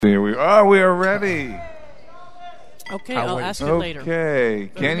We are ready. Okay, I'll ask you later.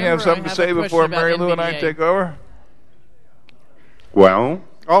 Okay. Ken, you have something to say before Mary Lou and I take over? Well,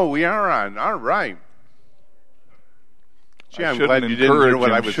 we are on. All right. Gee, I'm glad you didn't hear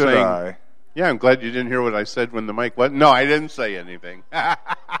what I was saying. Yeah, I'm glad you didn't hear what I said when the mic went. No, I didn't say anything.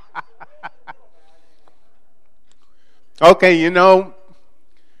 Okay,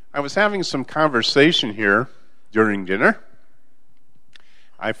 I was having some conversation here during dinner.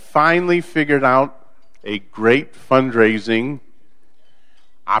 I finally figured out a great fundraising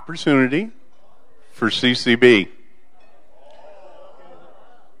opportunity for CCB.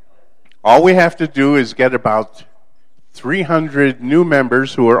 All we have to do is get about 300 new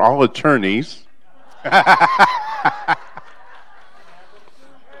members who are all attorneys.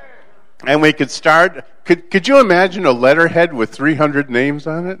 And we could start. Could you imagine a letterhead with 300 names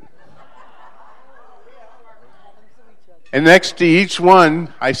on it? And next to each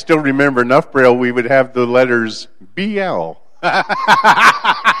one, I still remember enough Braille, we would have the letters BL.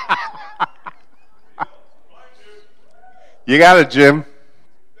 You got it, Jim.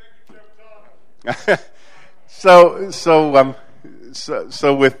 So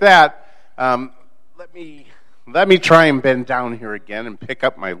with that, let me try and bend down here again and pick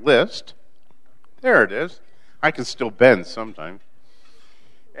up my list. There it is. I can still bend sometimes.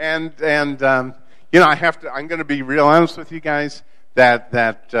 And I'm going to be real honest with you guys that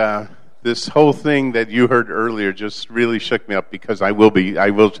this whole thing that you heard earlier just really shook me up, because I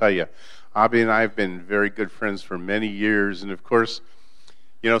will tell you, Abby and I have been very good friends for many years, and of course,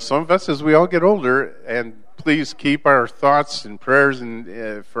 some of us, as we all get older, and please keep our thoughts and prayers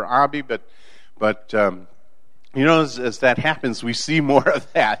for Abby, but as that happens, we see more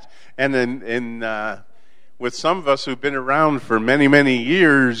of that, and then with some of us who've been around for many, many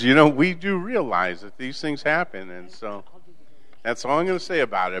years, we do realize that these things happen. And so that's all I'm going to say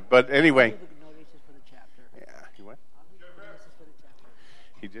about it. But anyway. Yeah, he what?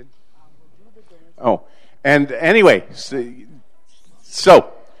 He did? Oh, and anyway,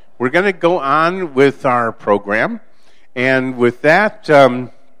 so we're going to go on with our program. And with that,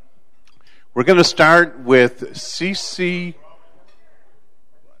 we're going to start with CC.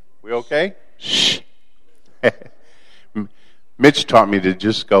 We okay? Shh. Mitch taught me to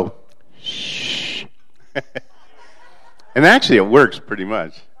just go, shh. And actually it works pretty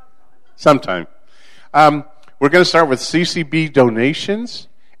much. Sometime. We're going to start with CCB donations.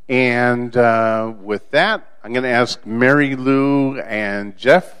 And with that, I'm going to ask Mary Lou and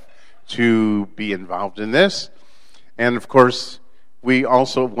Jeff to be involved in this. And of course, we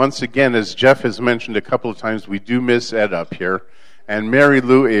also, once again, as Jeff has mentioned a couple of times, we do miss Ed up here. And Mary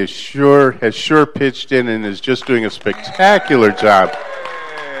Lou has sure pitched in and is just doing a spectacular job.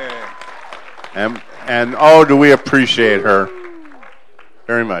 And do we appreciate her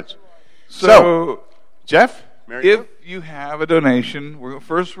very much. So Jeff, Mary Lou? If you have a donation, we're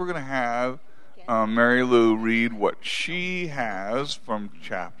going to have Mary Lou read what she has from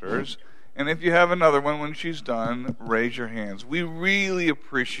chapters. And if you have another one, when she's done, raise your hands. We really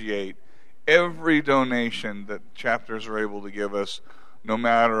appreciate every donation that chapters are able to give us, no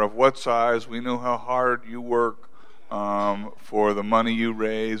matter of what size. We know how hard you work for the money you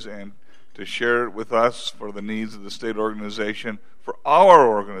raise and to share it with us for the needs of the state organization, for our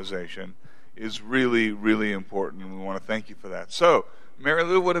organization, is really, really important, and we want to thank you for that. So, Mary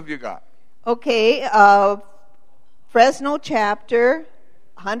Lou, what have you got? Okay, Fresno chapter,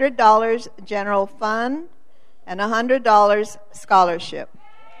 $100 general fund, and $100 scholarship.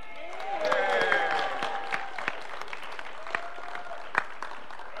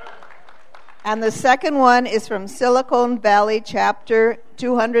 And the second one is from Silicon Valley chapter,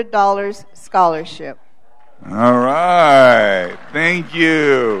 $200 scholarship. All right. Thank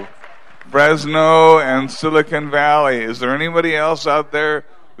you. Fresno and Silicon Valley. Is there anybody else out there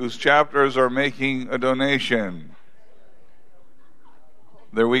whose chapters are making a donation?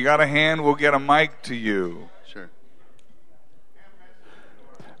 There, we got a hand. We'll get a mic to you. Sure.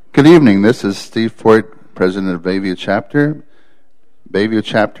 Good evening. This is Steve Fort, president of Bayview Chapter. Bayview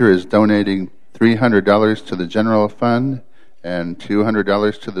Chapter is donating $300 to the general fund and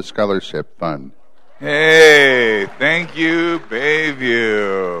 $200 to the scholarship fund. Hey, thank you,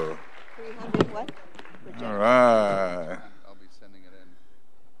 Bayview. 300 what? All right. I'll be sending it in.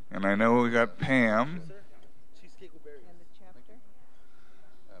 And I know we got Pam. And the chapter?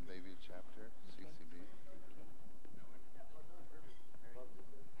 Bayview Chapter, CCB.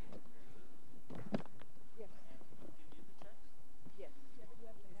 Yes.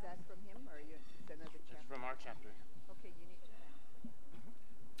 Is that from him or another chapter? It's from our chapter. Okay, you need to.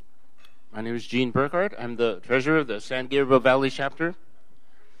 My name is Gene Burkhardt. I'm the treasurer of the San Gabriel Valley chapter.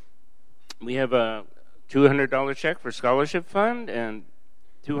 We have a $200 check for scholarship fund and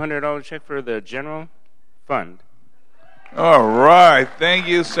 $200 check for the general fund. All right. Thank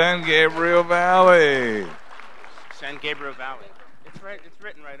you, San Gabriel Valley. San Gabriel Valley. It's right. It's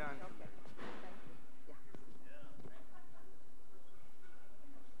written right on.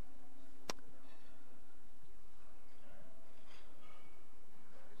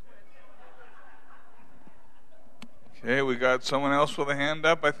 Okay, we got someone else with a hand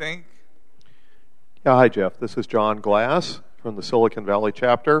up, I think. Yeah, hi, Jeff. This is John Glass from the Silicon Valley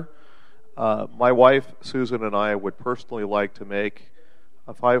chapter. My wife, Susan, and I would personally like to make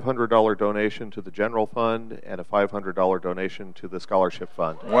a $500 donation to the general fund and a $500 donation to the scholarship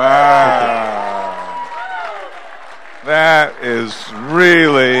fund. Wow. That is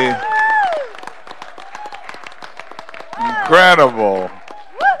really incredible.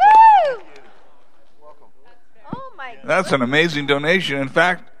 That's an amazing donation. In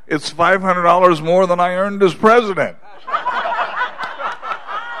fact, it's $500 more than I earned as president. That's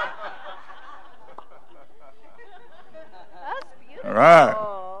beautiful. All right.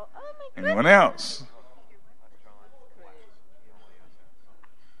 Oh, my goodness. Anyone else?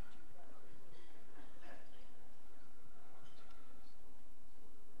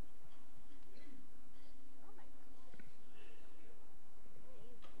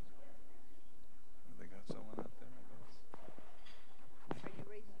 They got someone out there, I guess.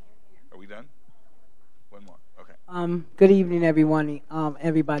 Are we done? One more. Okay. Good evening, everybody. Oh,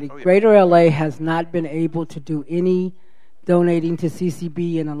 yeah. Greater LA has not been able to do any donating to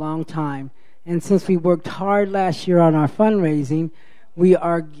CCB in a long time. And since we worked hard last year on our fundraising, we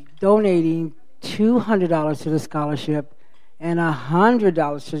are donating $200 to the scholarship and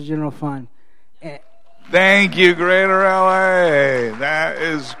 $100 to the general fund. Thank you, Greater LA. That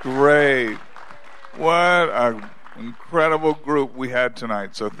is great. What an incredible group we had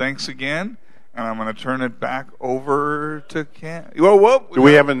tonight. So thanks again. And I'm going to turn it back over to Ken. Whoa. Do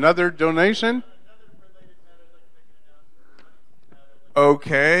we have another donation?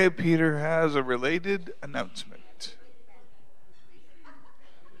 Okay, Peter has a related announcement.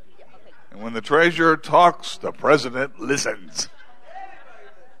 And when the treasurer talks, the president listens.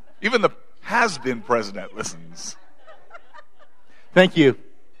 Even the has-been president listens. Thank you.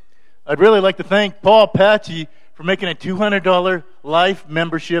 I'd really like to thank Paul Patchy for making a $200 life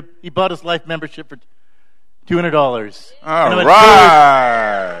membership. He bought his life membership for $200. All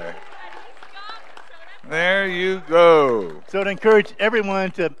right. There you go. So to encourage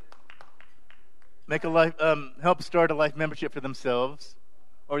everyone to make a life, help start a life membership for themselves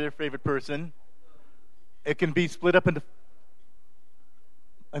or their favorite person. It can be split up into,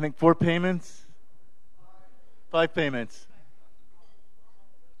 I think, 5 payments.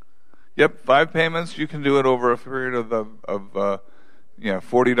 Yep, 5 payments. You can do it over a period of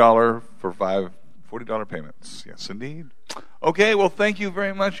 $40 for $40 payments. Yes, indeed. Okay, well, thank you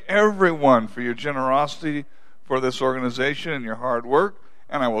very much, everyone, for your generosity for this organization and your hard work.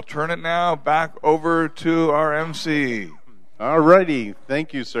 And I will turn it now back over to our MC. All righty.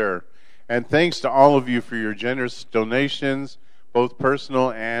 Thank you, sir. And thanks to all of you for your generous donations, both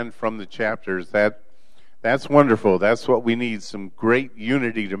personal and from the chapters. That's wonderful. That's what we need, some great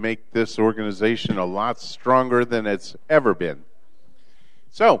unity to make this organization a lot stronger than it's ever been.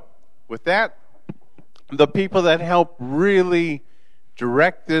 So, with that, the people that help really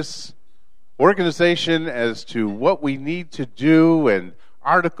direct this organization as to what we need to do and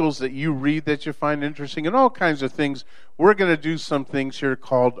articles that you read that you find interesting and all kinds of things, we're going to do some things here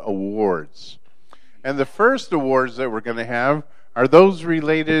called awards. And the first awards that we're going to have are those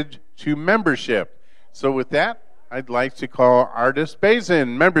related to membership. So with that, I'd like to call Artis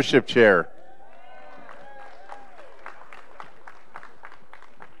Bazin, membership chair.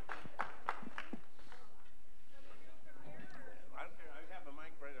 I have a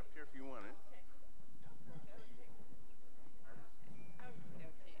mic right up here if you want it.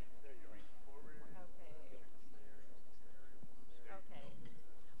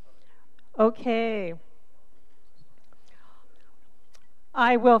 Okay.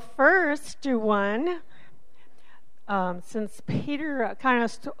 I will first do one. Since Peter kind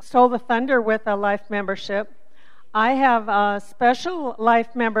of stole the thunder with a life membership, I have a special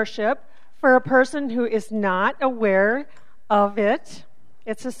life membership for a person who is not aware of it.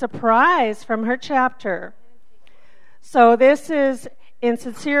 It's a surprise from her chapter. So this is in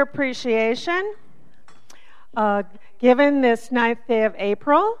sincere appreciation, given this 9th day of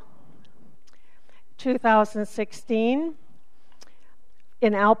April, 2016,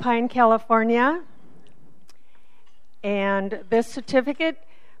 in Alpine, California. And this certificate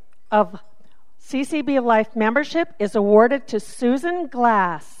of CCB Life membership is awarded to Susan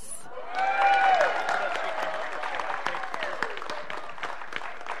Glass.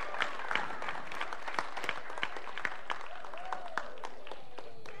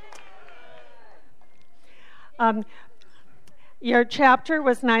 Your chapter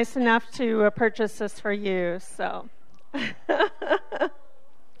was nice enough to purchase this for you, so.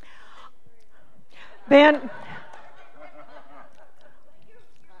 Then,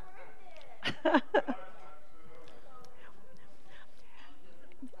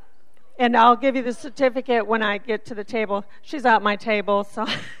 and I'll give you the certificate when I get to the table. She's at my table, so.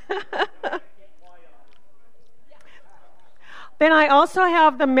 Then I also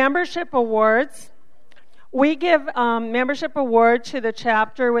have the membership awards. We give membership award to the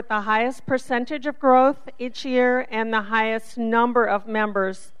chapter with the highest percentage of growth each year and the highest number of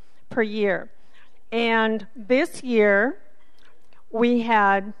members per year. And this year, we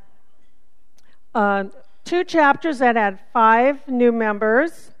had 2 chapters that had 5 new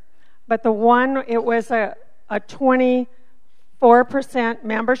members, but the one, it was a 24%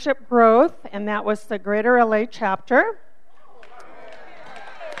 membership growth, and that was the Greater LA chapter.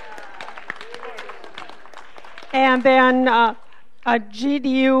 And then a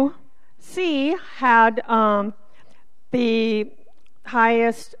GDUC had the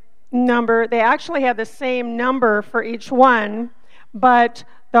highest number. They actually had the same number for each one, but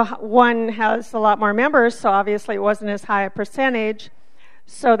the one has a lot more members, so obviously it wasn't as high a percentage.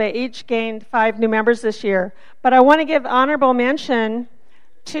 So they each gained 5 new members this year. But I want to give honorable mention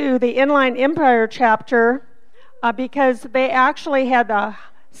to the Inline Empire chapter because they actually had the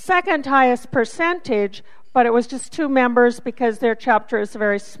second highest percentage, but it was just 2 members because their chapter is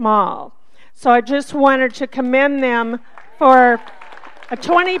very small. So I just wanted to commend them for a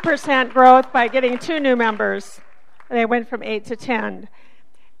 20% growth by getting 2 new members. They went from 8 to 10.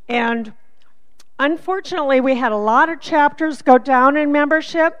 And unfortunately, we had a lot of chapters go down in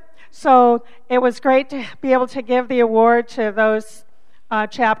membership, so it was great to be able to give the award to those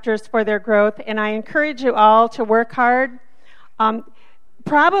chapters for their growth. And I encourage you all to work hard.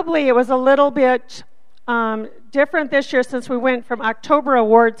 Probably it was a little bit different this year since we went from October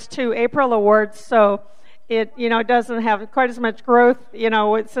awards to April awards, so it doesn't have quite as much growth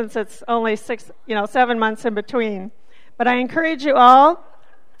since it's only 7 months in between. But I encourage you all,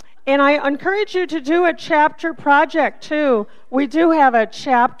 and I encourage you to do a chapter project too. We do have a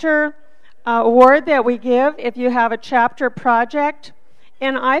chapter award that we give if you have a chapter project,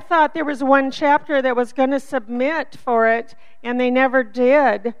 and I thought there was one chapter that was going to submit for it, and they never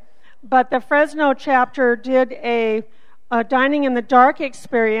did. But the Fresno chapter did a Dining in the Dark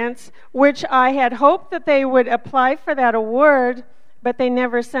experience, which I had hoped that they would apply for that award, but they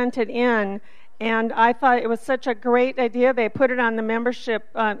never sent it in. And I thought it was such a great idea. They put it on the membership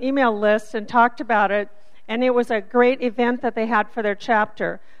email list and talked about it, and it was a great event that they had for their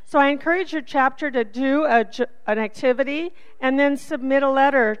chapter. So I encourage your chapter to do an activity and then submit a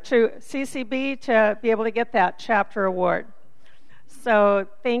letter to CCB to be able to get that chapter award. So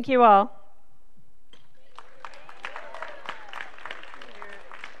thank you all.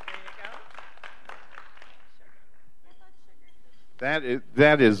 That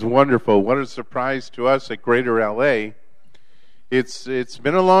is wonderful. What a surprise to us at Greater LA. It's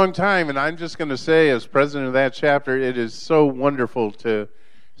been a long time, and I'm just going to say, as president of that chapter, it is so wonderful to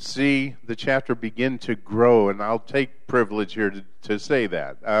see the chapter begin to grow, and I'll take privilege here to say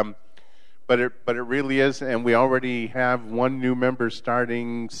that. But it really is, and we already have 1 new member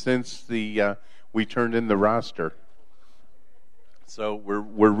starting since we turned in the roster. So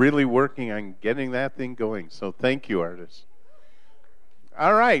we're really working on getting that thing going. So thank you, artists.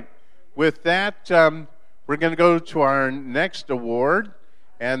 All right, with that, we're going to go to our next award,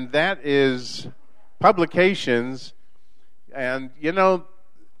 and that is publications. And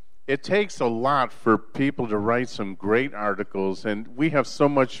it takes a lot for people to write some great articles, and we have so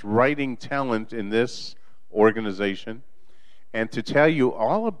much writing talent in this organization. And to tell you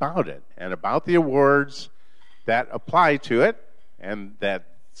all about it and about the awards that apply to it and that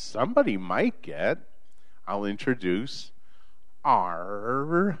somebody might get, I'll introduce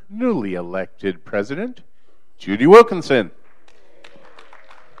our newly elected president, Judy Wilkinson.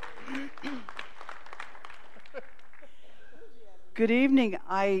 Good evening.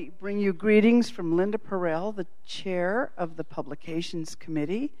 I bring you greetings from Linda Perel, the chair of the Publications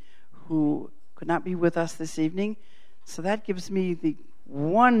Committee, who could not be with us this evening. So that gives me the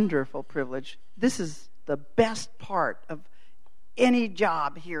wonderful privilege. This is the best part of any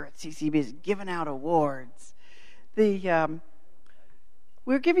job here at CCB, is giving out awards.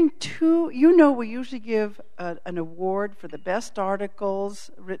 We're giving 2, we usually give an award for the best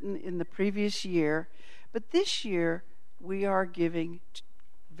articles written in the previous year, but this year we are giving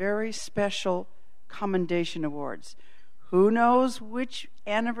very special commendation awards. Who knows which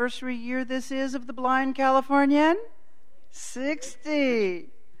anniversary year this is of the Blind Californian? 60.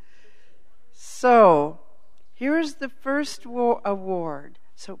 So, Here is the first award.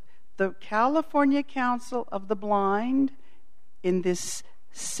 So the California Council of the Blind, in this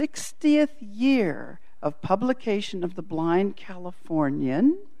 60th year of publication of the Blind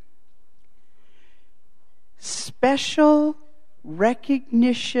Californian, Special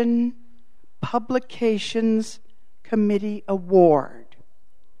Recognition Publications Committee Award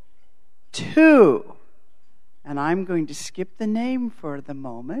to, and I'm going to skip the name for the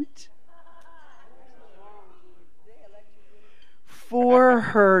moment, for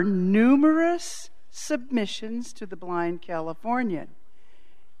her numerous submissions to the Blind Californian,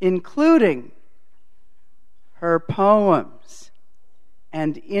 including her poems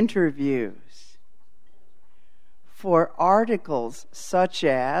and interviews, for articles such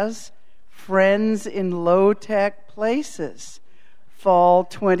as Friends in Low-Tech Places, Fall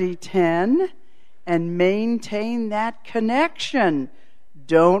 2010, and Maintain That Connection,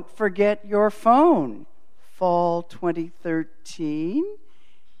 Don't Forget Your Phone, Fall 2013.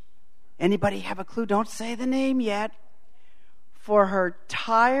 Anybody have a clue? Don't say the name yet. For her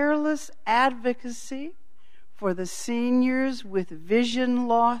tireless advocacy for the Seniors with Vision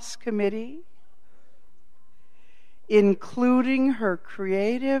Loss Committee, including her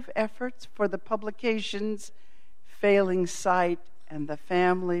creative efforts for the publications Failing Sight and the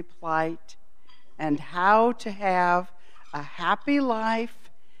Family Plight, and How to Have a Happy Life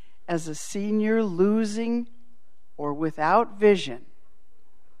as a Senior Losing or Without Vision,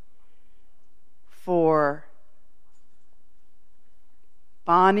 for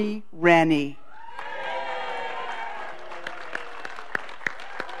Bonnie Rennie.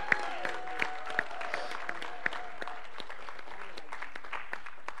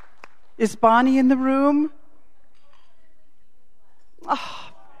 Is Bonnie in the room? Oh.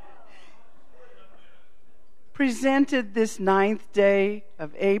 Presented this 9th day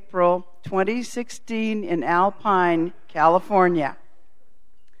of April 2016 in Alpine, California.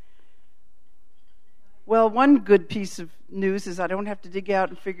 Well, one good piece of news is I don't have to dig out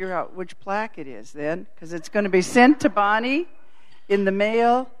and figure out which plaque it is then, because it's going to be sent to Bonnie in the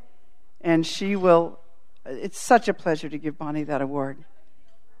mail, and she will. It's such a pleasure to give Bonnie that award.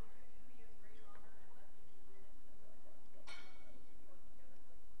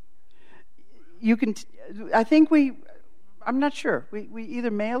 You can, I think I'm not sure. We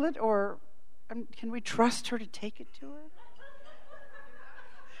either mail it or, can we trust her to take it to her?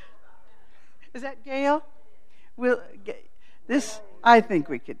 Is that Gail? I think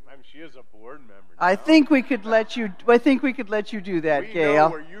we could. She is a board member. I think we could let you do that, we Gail. Know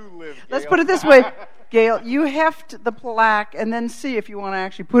where you live, Gail. Let's put it this way, Gail. You heft the plaque and then see if you want to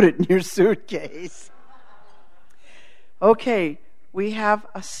actually put it in your suitcase. Okay, we have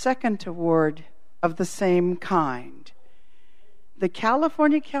a second award of the same kind. The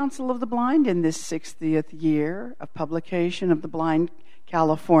California Council of the Blind, in this 60th year of publication of the Blind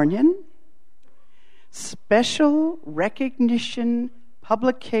Californian, Special Recognition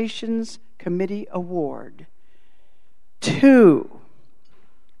Publications Committee Award to,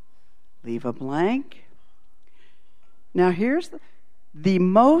 leave a blank. Now here's the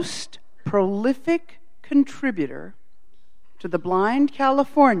most prolific contributor to the Blind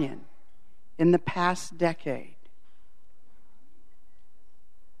Californian in the past decade,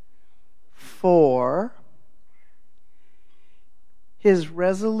 for his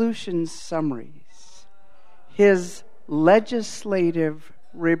resolution summaries, his legislative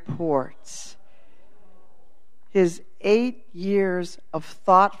reports, his 8 years of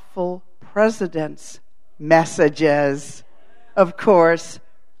thoughtful president's messages. Of course,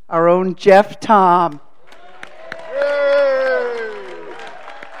 our own Jeff Thom.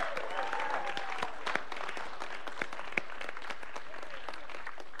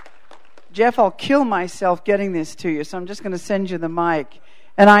 Jeff, I'll kill myself getting this to you, so I'm just going to send you the mic.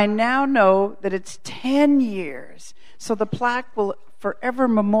 And I now know that it's 10 years, so the plaque will forever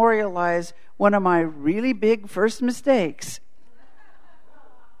memorialize one of my really big first mistakes.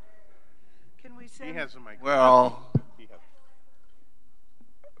 Can we say? He has a mic. Well,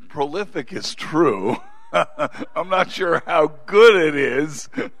 prolific is true. I'm not sure how good it is.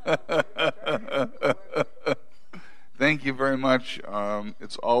 Thank you very much.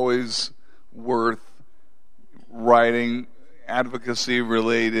 It's always worth writing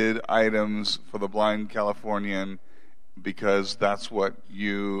advocacy-related items for the Blind Californian, because that's what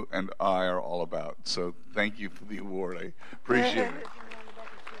you and I are all about. So thank you for the award. I appreciate it.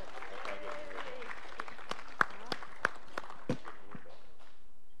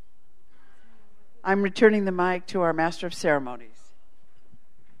 I'm returning the mic to our Master of Ceremonies.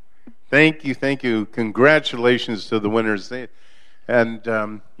 Thank you. Congratulations to the winners. And,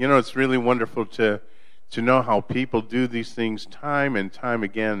 it's really wonderful to to know how people do these things time and time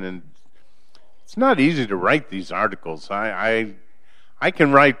again. And it's not easy to write these articles. I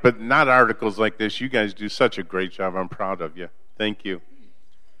can write, but not articles like this. You guys do such a great job. I'm proud of you. Thank you.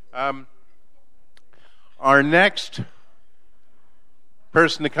 Our next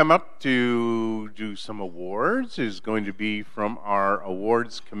person to come up to do some awards is going to be from our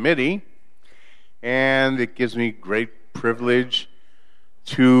awards committee. And it gives me great privilege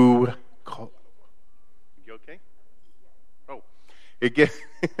to call. You okay? Oh,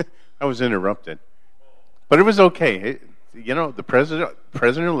 I was interrupted. But it was okay. The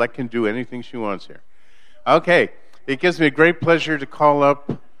president-elect can do anything she wants here. Okay. It gives me a great pleasure to call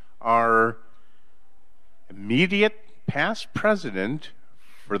up our immediate past president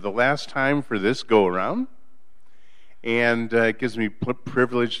for the last time for this go-around. And it gives me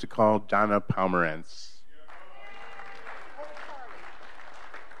privilege to call Donna Pomerantz.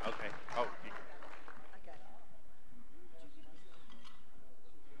 Okay. Oh.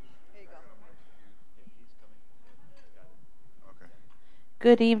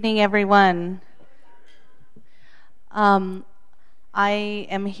 Good evening, everyone. I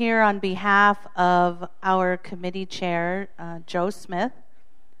am here on behalf of our committee chair, Joe Smith,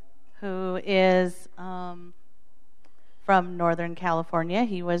 who is from Northern California.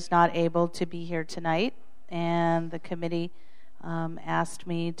 He was not able to be here tonight, and the committee asked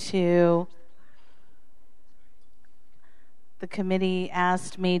me to.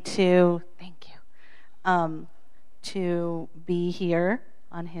 Thank you, to be here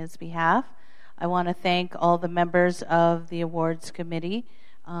on his behalf. I want to thank all the members of the awards committee.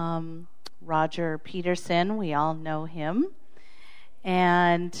 Roger Peterson, we all know him,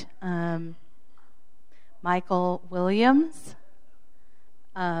 and Michael Williams,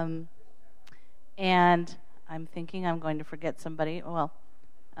 and I'm thinking I'm going to forget somebody. Well,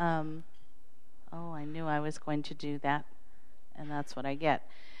 I knew I was going to do that, and that's what I get.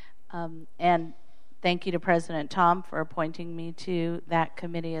 And thank you to President Tom for appointing me to that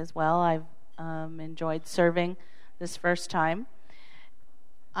committee as well. I've enjoyed serving this first time.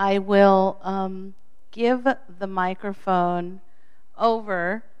 I will give the microphone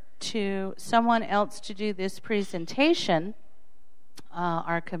over to someone else to do this presentation.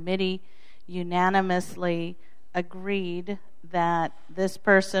 Our committee unanimously agreed that this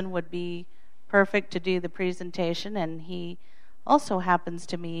person would be perfect to do the presentation, and he also happens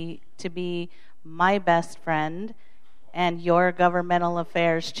to be my best friend and your governmental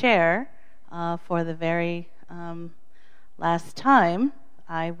affairs chair for the very last time.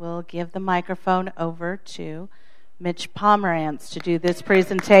 I will give the microphone over to Mitch Pomerantz to do this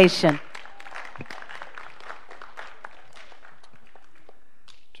presentation.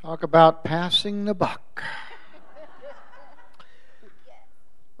 Talk about passing the buck.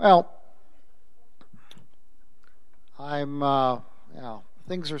 Well,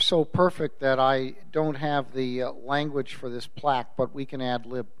 things are so perfect that I don't have the language for this plaque, but we can ad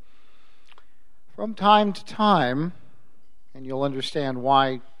lib. From time to time, and you'll understand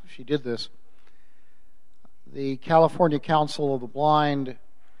why she did this, the California Council of the Blind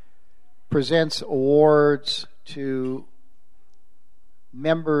presents awards to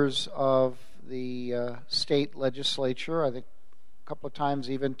members of the state legislature, I think a couple of times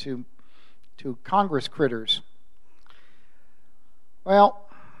even to Congress critters. Well,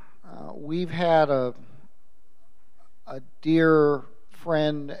 we've had a dear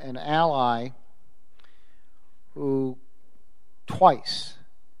friend and ally who twice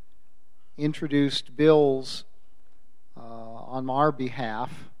introduced bills on our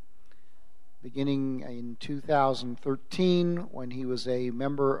behalf, beginning in 2013 when he was a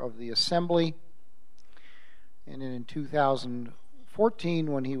member of the Assembly, and then in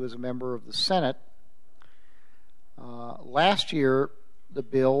 2014 when he was a member of the Senate. Last year, the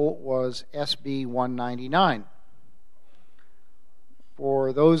bill was SB 199.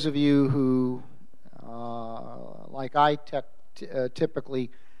 For those of you who, like I typically,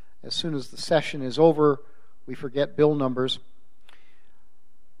 as soon as the session is over, we forget bill numbers.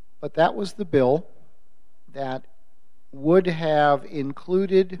 But that was the bill that would have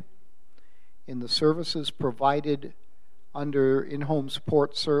included in the services provided under in-home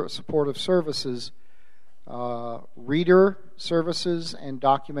supportive services, reader services and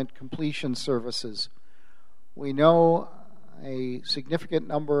document completion services. We know a significant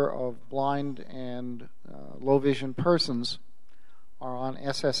number of blind and low vision persons are on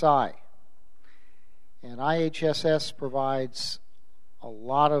SSI. And IHSS provides a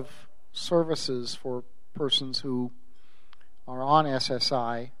lot of services for persons who are on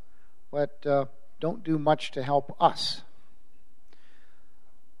SSI, but don't do much to help us.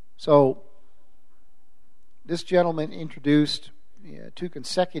 So This gentleman introduced 2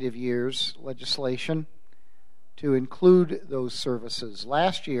 consecutive years legislation to include those services.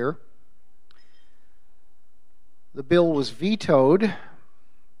 Last year, the bill was vetoed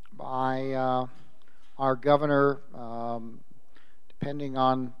by our governor, depending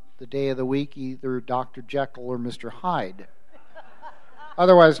on the day of the week, either Dr. Jekyll or Mr. Hyde,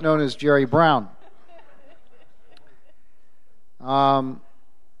 otherwise known as Jerry Brown.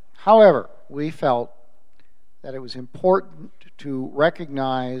 However, we felt that it was important to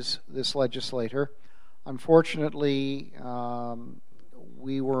recognize this legislator. Unfortunately,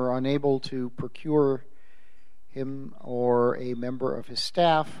 we were unable to procure him or a member of his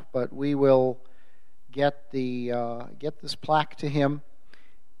staff, but we will get this plaque to him.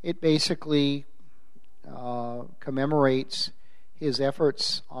 It basically commemorates his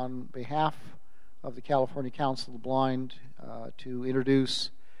efforts on behalf of the California Council of the Blind to introduce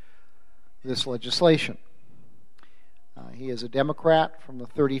this legislation. He is a Democrat from the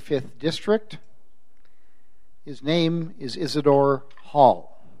 35th District. His name is Isidore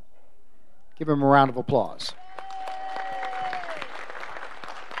Hall. Give him a round of applause.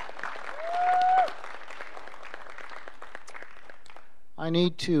 I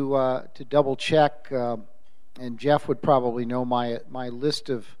need to double check, and Jeff would probably know my list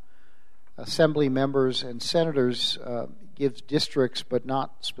of assembly members and senators gives districts but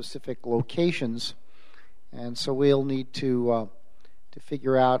not specific locations, and so we'll need to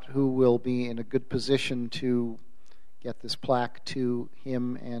figure out who will be in a good position to get this plaque to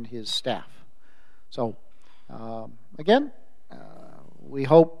him and his staff. So again, we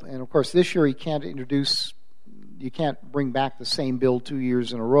hope, and of course this year you can't bring back the same bill 2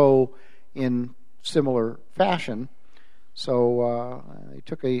 years in a row in similar fashion. So they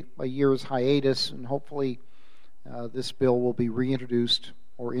took a year's hiatus, and hopefully this bill will be reintroduced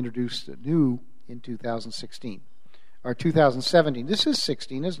or introduced anew in 2016 or 2017. This is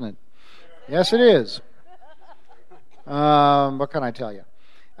 16, isn't it? Yes, it is. What can I tell you?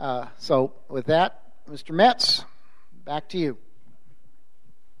 So with that, Mr. Metz, back to you.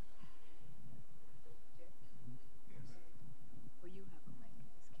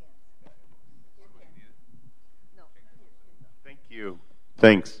 You.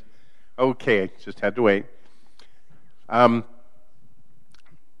 Thanks. Okay, just had to wait. Let me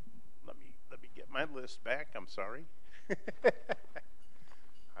get my list back. I'm sorry. I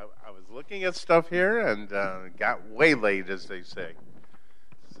was looking at stuff here and got waylaid, as they say.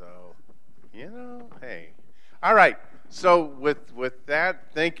 So, hey. All right. So with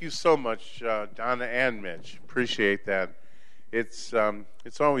that, thank you so much, Donna and Mitch. Appreciate that. It's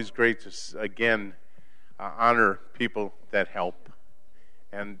always great to again honor people that help.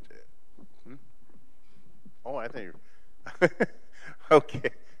 And I think you're okay. Do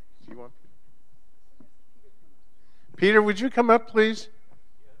you want Peter? Would you come up, please?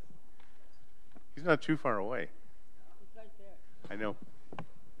 He's not too far away. He's right there. I know.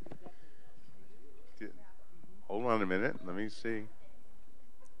 Hold on a minute. Let me see.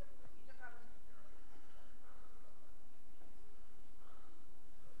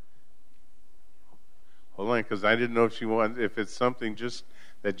 Hold on, because I didn't know if it's something just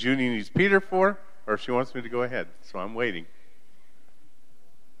that Junie needs Peter for, or if she wants me to go ahead. So I'm waiting.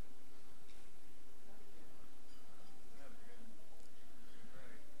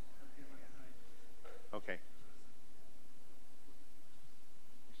 Okay.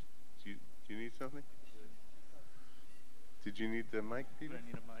 Do you need something? Did you need the mic, Peter? I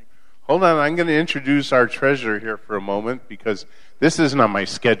need a mic. Hold on, I'm going to introduce our treasurer here for a moment because this isn't on my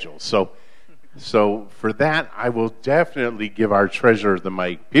schedule. So for that, I will definitely give our treasurer the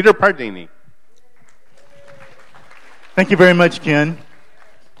mic. Peter Pardini. Thank you very much, Ken.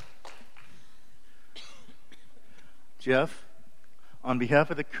 Jeff, on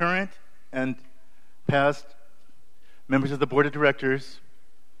behalf of the current and past members of the Board of Directors,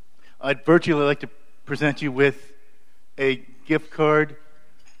 I'd virtually like to present you with a gift card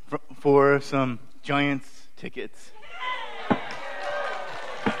for some Giants tickets.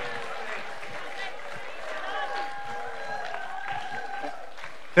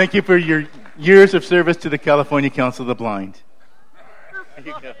 Thank you for your years of service to the California Council of the Blind. There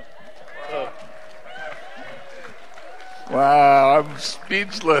you go. Oh. Wow, I'm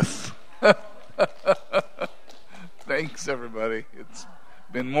speechless. Thanks, everybody. It's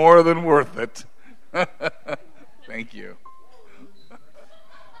been more than worth it. Thank you.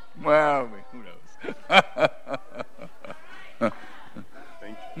 Well, who knows?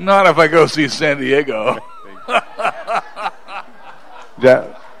 Not if I go see San Diego.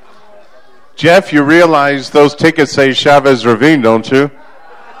 Jeff, you realize those tickets say Chavez Ravine, don't you?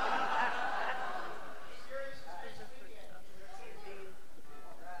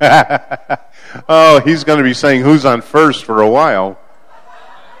 Oh, he's going to be saying who's on first for a while.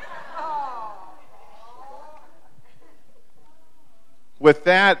 With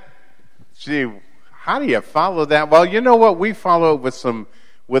that, gee, how do you follow that? Well, you know what? We follow it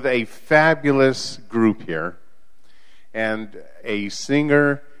with a fabulous group here and a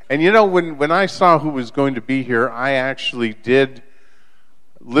singer. And you know, when I saw who was going to be here, I actually did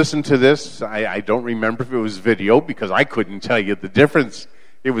listen to this. I don't remember if it was video because I couldn't tell you the difference.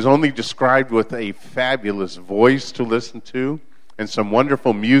 It was only described with a fabulous voice to listen to and some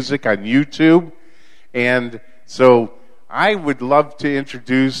wonderful music on YouTube. And so I would love to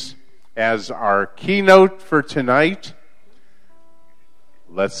introduce as our keynote for tonight,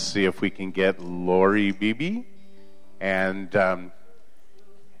 let's see if we can get Lori Beebe and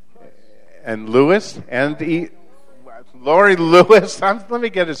Lewis and Lori Lewis. Let me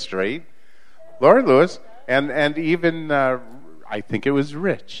get it straight. Lori Lewis and even I think it was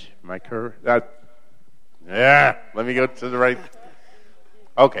Rich. Am I correct? Yeah. Let me go to the right.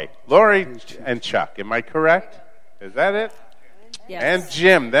 Okay, Lori and Chuck. Am I correct? Is that it? Yes. And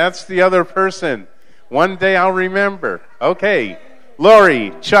Jim, that's the other person. One day I'll remember. Okay,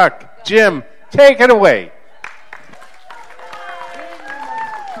 Lori, Chuck, Jim, take it away.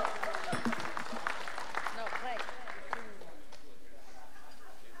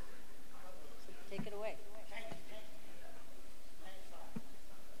 Take it away.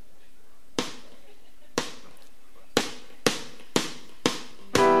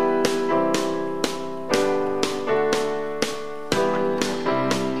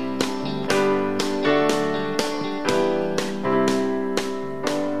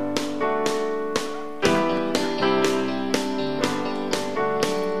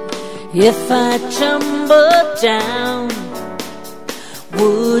 If I tumble down,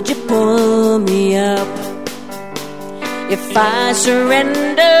 would you pull me up? If I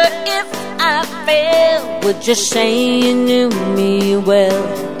surrender, if I fail, would you say you knew me well?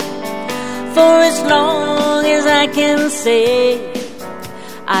 For as long as I can say,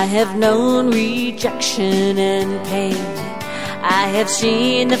 I have known rejection and pain. I have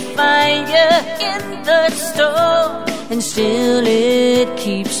seen the fire in the storm, and still it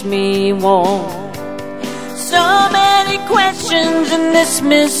keeps me warm. So many questions in this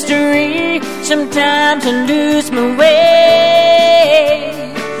mystery, sometimes I lose my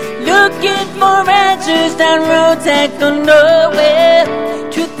way, looking for answers down roads that go nowhere.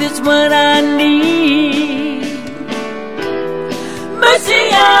 Truth is what I need.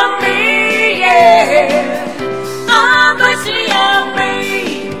 Mercy on me, yeah. Oh, mercy on me.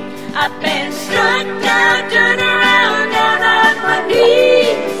 I've been struck down, turned around, down on my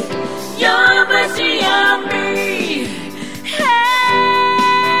knees. Your mercy on me. Hey,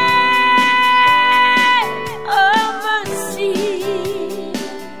 oh, mercy.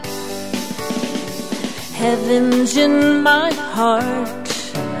 Heaven's in my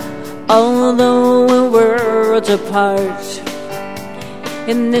heart, although we're worlds apart.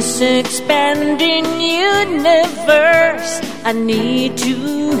 In this expanding universe, I need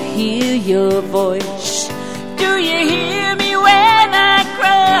to hear your voice. Do you hear me when I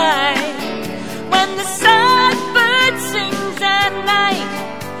cry? When the songbird sings at night,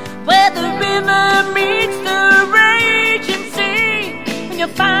 where the river meets the raging sea, when you'll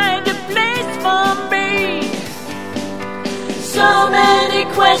find a place for me. So many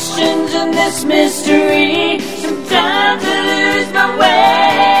questions in this mystery, sometimes I lose my way,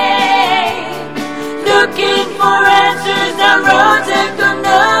 looking for answers down roads that go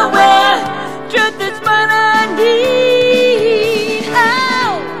nowhere. Truth is what I need.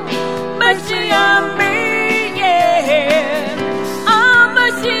 Oh, mercy on me, yeah. Oh,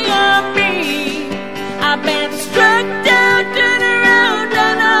 mercy on me. I've been struck down, turned around,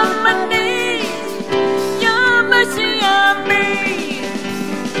 down on my knees. Your mercy on me.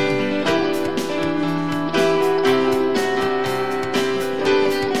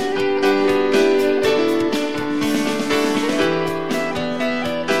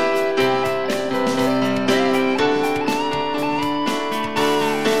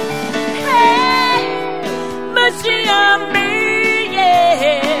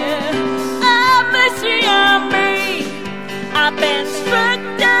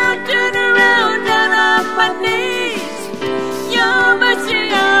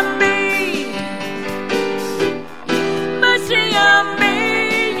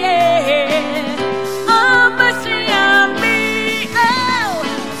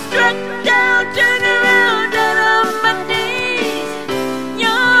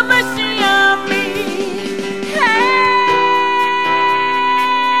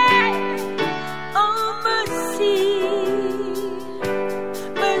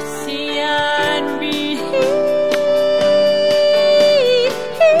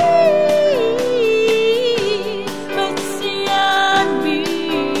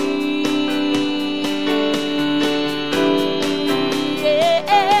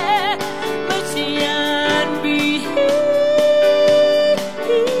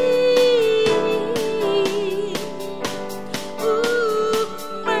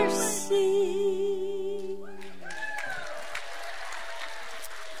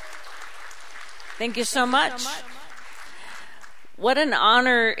 Thank you so much. What an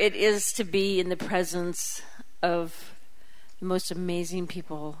honor it is to be in the presence of the most amazing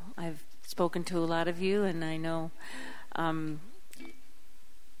people. I've spoken to a lot of you, and I know some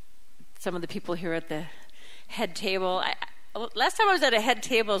of the people here at the head table. Last time I was at a head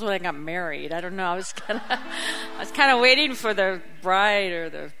table was when I got married. I don't know. I was kind of waiting for the bride or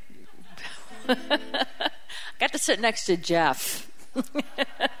the. Got to sit next to Jeff.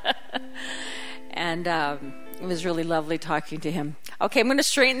 And it was really lovely talking to him. Okay, I'm going to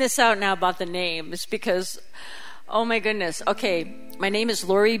straighten this out now about the names because, oh my goodness. Okay, my name is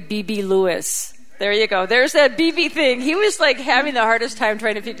Lori B.B. Lewis. There you go. There's that B.B. thing. He was like having the hardest time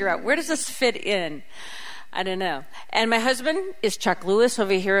trying to figure out, where does this fit in? I don't know. And my husband is Chuck Lewis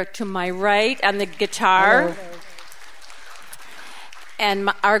over here to my right on the guitar. Hello. And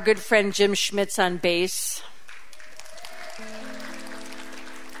our good friend Jim Schmitz on bass.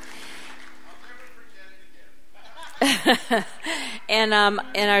 and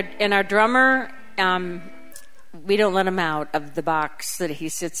our drummer, we don't let him out of the box that he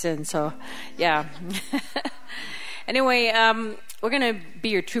sits in. So, yeah. Anyway, we're going to be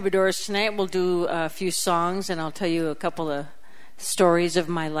your troubadours tonight. We'll do a few songs, and I'll tell you a couple of stories of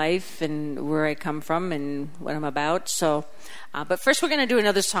my life and where I come from and what I'm about. So, but first we're going to do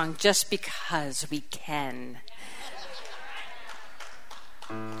another song, Just Because We Can.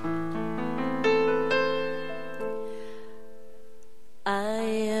 I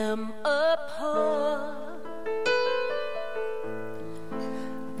am a poor,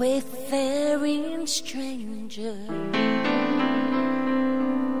 wayfaring stranger,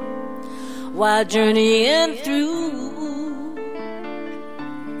 while journeying through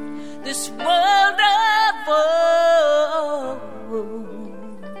this world of woe.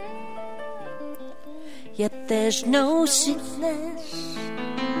 Yet there's no sickness,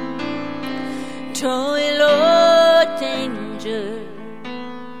 toil or danger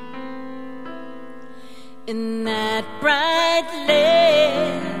in that bright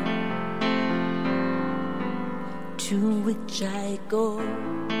land to which I go.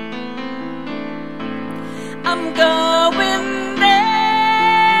 I'm going there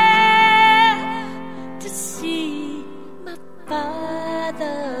to see my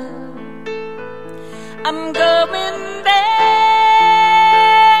Father. I'm going there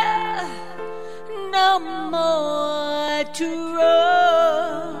no more to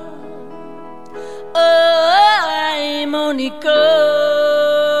roam. I'm only going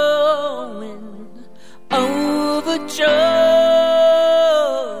over Jordan.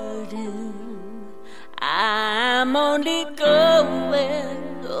 I'm only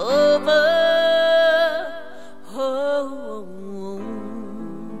going over home.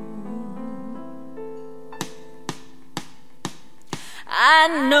 I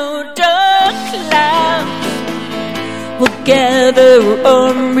know dark clouds will gather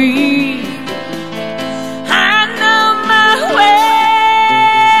on me.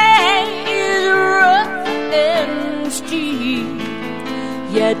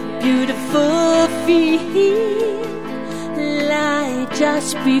 Yet beautiful feet lie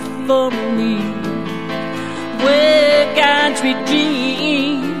just before me, where God's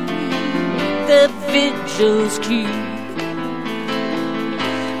redeemed the vigils keep.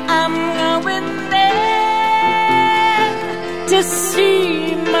 I'm going there to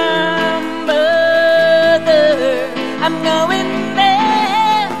see my mother. I'm going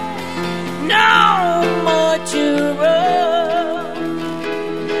there no more to run.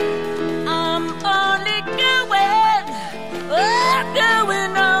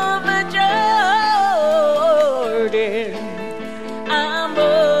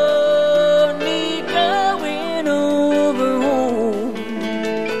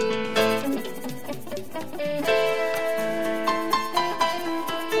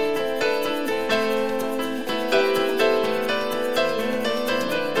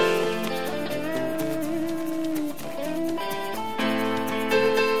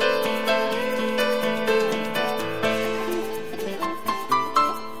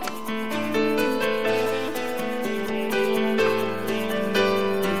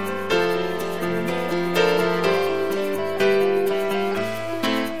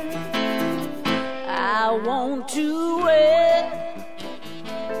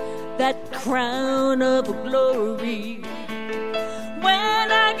 Crown of glory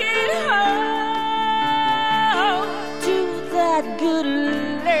when I get home to that good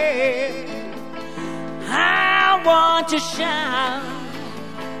land. I want to shout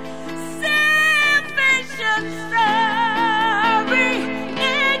salvation story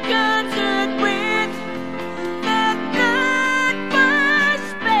in concert with the good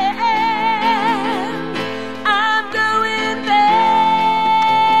first band.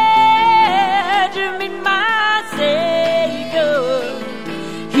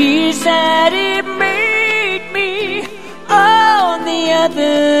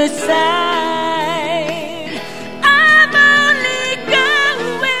 other side. I'm only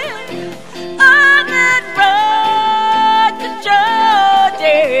going on that road to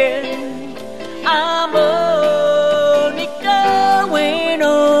Jordan. I'm only going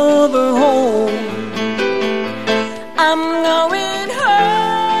over home. I'm going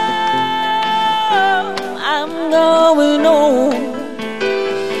home. I'm going home.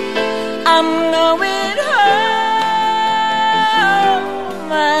 I'm going home.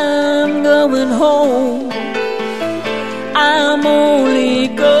 I'm going home. I'm only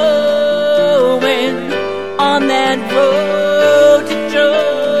going on that road to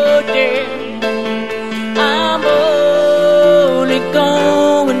Jordan. I'm only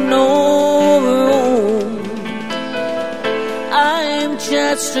going over home. I'm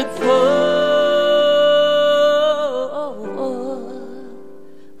just a poor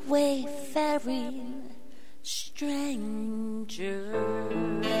wayfaring stranger.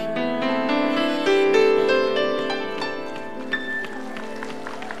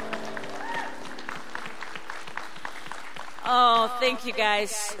 Oh, thank you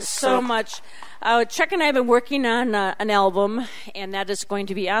guys so much. Chuck and I have been working on an album, and that is going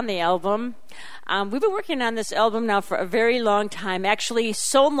to be on the album. We've been working on this album now for a very long time, actually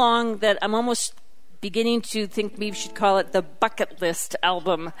so long that I'm almost beginning to think we should call it the bucket list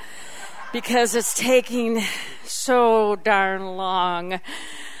album, because it's taking so darn long.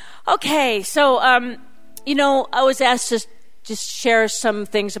 Okay, so, I was asked to just share some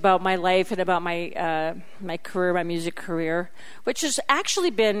things about my life and about my my career, my music career, which has actually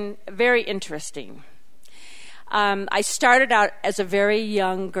been very interesting. I started out as a very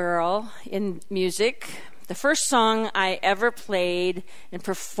young girl in music. The first song I ever played and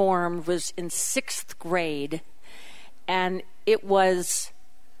performed was in 6th grade, and it was,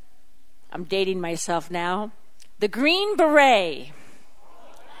 I'm dating myself now, The Green Beret.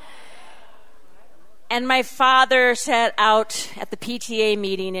 And my father sat out at the PTA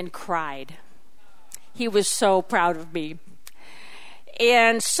meeting and cried. He was so proud of me.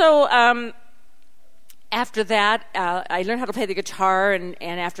 And so after that, I learned how to play the guitar, and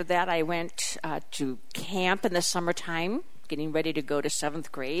after that I went to camp in the summertime, getting ready to go to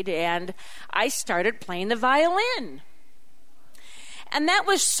 7th grade, and I started playing the violin. And that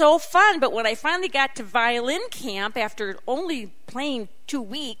was so fun, but when I finally got to violin camp, after only playing 2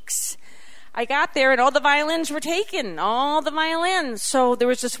 weeks, I got there and all the violins were taken, all the violins. So there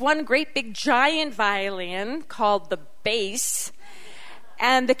was this one great big giant violin called the bass.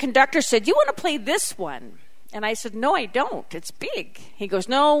 And the conductor said, "You want to play this one?" And I said, "No, I don't. It's big." He goes,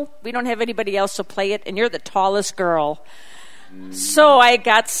 "No, we don't have anybody else to play it, and you're the tallest girl." So I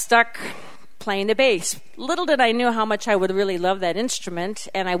got stuck playing the bass. Little did I know how much I would really love that instrument,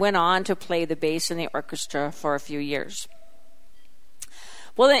 and I went on to play the bass in the orchestra for a few years.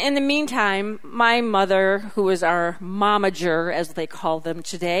 Well, in the meantime, my mother, who was our momager, as they call them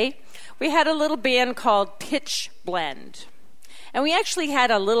today, we had a little band called Pitch Blend. And we actually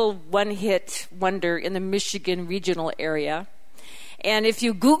had a little one-hit wonder in the Michigan regional area. And if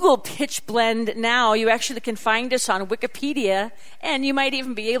you Google Pitch Blend now, you actually can find us on Wikipedia, and you might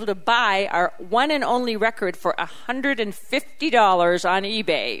even be able to buy our one and only record for $150 on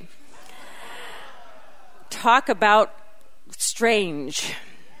eBay. Talk about strange.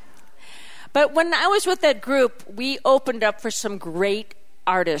 But when I was with that group, we opened up for some great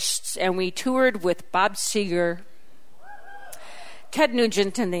artists, and we toured with Bob Seger, Ted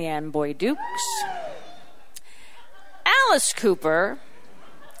Nugent and the Amboy Dukes, Alice Cooper,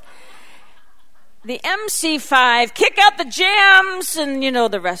 the MC5, Kick Out the Jams, and you know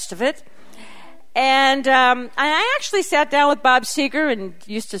the rest of it. And I actually sat down with Bob Seger and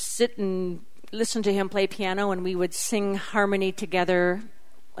used to sit and listen to him play piano, and we would sing harmony together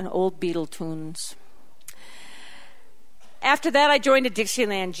on old Beatle tunes. After that, I joined a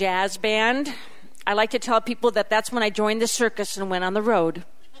Dixieland jazz band. I like to tell people that that's when I joined the circus and went on the road,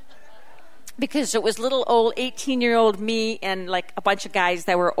 because it was little old 18-year-old me and like a bunch of guys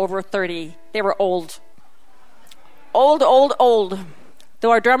that were over 30. They were old. Though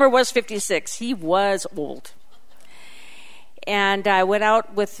our drummer was 56, he was old. And I went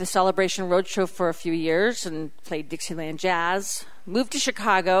out with the Celebration Roadshow for a few years and played Dixieland jazz. Moved to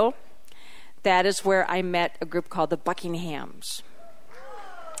Chicago. That is where I met a group called the Buckinghams.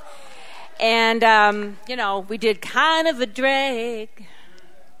 And, we did Kind of a Drag,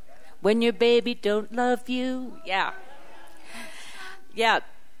 When Your Baby Don't Love You. Yeah.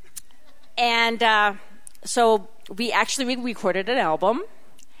 And so we recorded an album.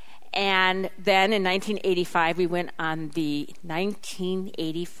 And then in 1985, we went on the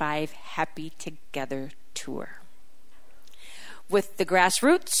 1985 Happy Together tour. with the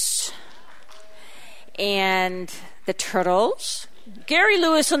Grassroots and the Turtles, Gary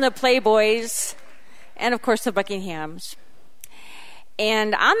Lewis and the Playboys, and of course the Buckinghams.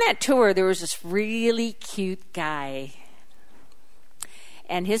 And on that tour, there was this really cute guy,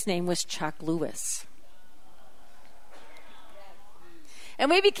 and his name was Chuck Lewis.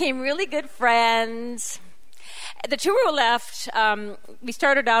 And we became really good friends. The tour left, we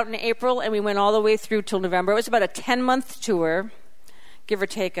started out in April, and we went all the way through till November. It was about a 10-month tour, give or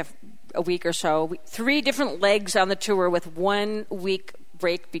take a week or so. 3 different legs on the tour with 1 week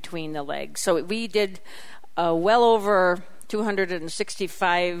break between the legs. So we did well over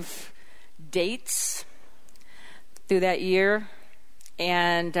 265 dates through that year,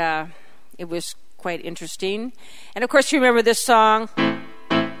 and it was quite interesting. And of course, you remember this song.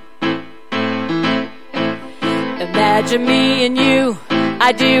 Imagine me and you,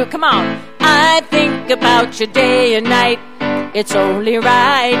 I do, come on. I think about you day and night. It's only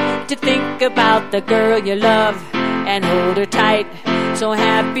right to think about the girl you love and hold her tight. So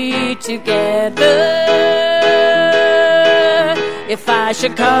happy together. If I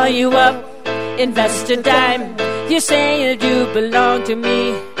should call you up, invest a dime, you say you do belong to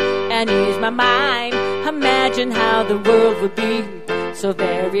me, and ease my mind. Imagine how the world would be so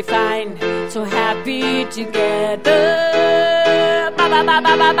very fine, so happy together.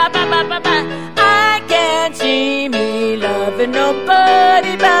 I can't see me loving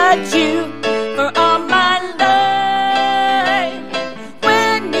nobody but you for all my life.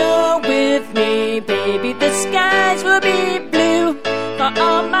 When you're with me, baby, the skies will be blue for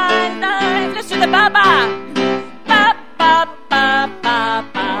all my life. Let's do the ba-ba.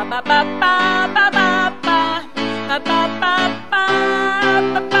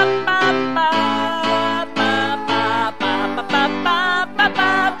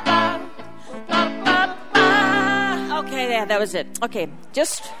 Okay, yeah, that was it. Okay,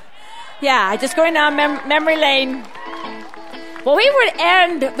 just going down memory lane. Well, we would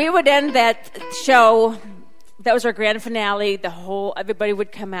end that show. That was our grand finale. Everybody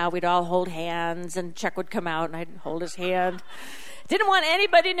would come out. We'd all hold hands, and Chuck would come out, and I'd hold his hand. Didn't want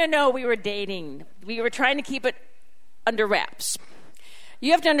anybody to know we were dating. We were trying to keep it under wraps.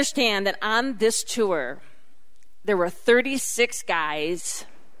 You have to understand that on this tour, there were 36 guys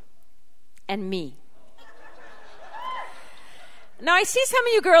and me. Now, I see some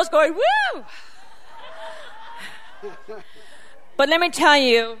of you girls going, woo! But let me tell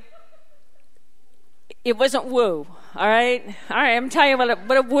you, it wasn't woo, all right? All right, I'm telling you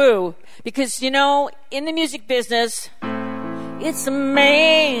what a woo. Because, in the music business, it's a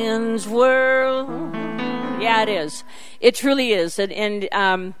man's world. Yeah, it is. It truly is.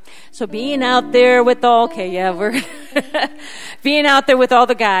 And so being out there with we're being out there with all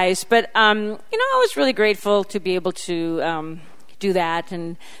the guys. But, I was really grateful to be able to do that.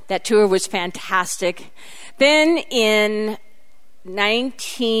 And that tour was fantastic. Then at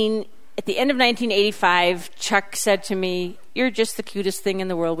the end of 1985, Chuck said to me, "You're just the cutest thing in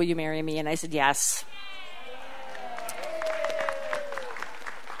the world. Will you marry me?" And I said, yes.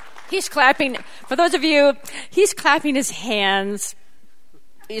 He's clapping. For those of you, he's clapping his hands.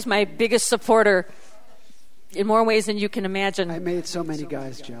 He's my biggest supporter in more ways than you can imagine. I made so many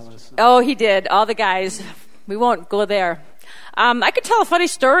guys jealous. Oh, he did. All the guys. We won't go there. I could tell a funny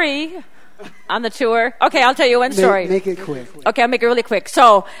story on the tour. Okay, I'll tell you one story. Make it quick. Okay, I'll make it really quick.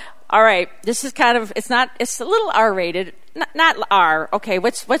 So, all right, this is it's a little R-rated. Not R. Okay,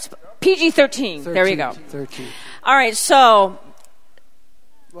 what's PG-13. There you go. 13. All right, so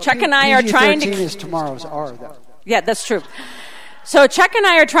Chuck and I are trying to... PG-13 is tomorrow's R, though. Yeah, that's true. So Chuck and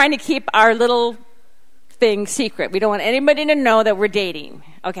I are trying to keep our little thing secret. We don't want anybody to know that we're dating.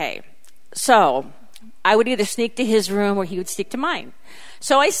 Okay, so I would either sneak to his room or he would sneak to mine.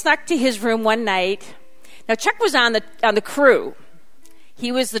 So I snuck to his room one night. Now, Chuck was on the crew.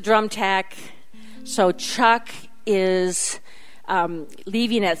 He was the drum tech. So Chuck is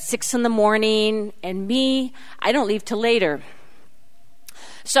leaving at 6 a.m, and me, I don't leave till later.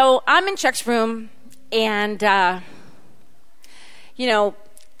 So I'm in Chuck's room, and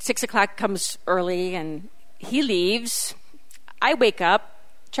 6 o'clock comes early, and he leaves. I wake up.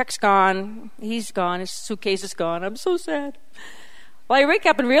 Chuck's gone. He's gone. His suitcase is gone. I'm so sad. Well, I wake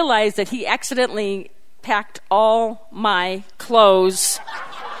up and realize that he accidentally packed all my clothes.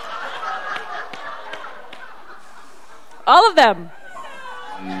 All of them.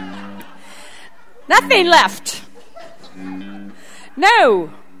 Nothing left.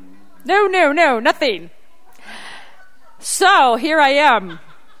 No, nothing. So here I am.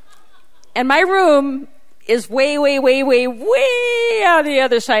 And my room is way on the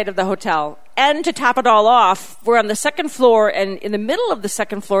other side of the hotel. And to top it all off, we're on the second floor, and in the middle of the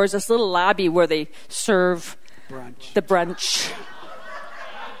second floor is this little lobby where they serve the brunch.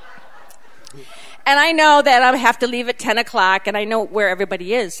 And I know that I have to leave at 10 o'clock, and I know where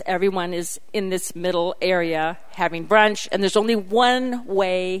everybody is. Everyone is in this middle area having brunch, and there's only one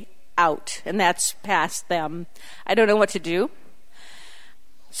way out, and that's past them. I don't know what to do.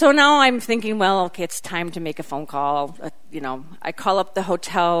 So now I'm thinking, well, okay, it's time to make a phone call. I call up the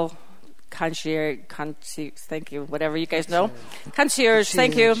hotel concierge, thank you, whatever you guys know. Concierge,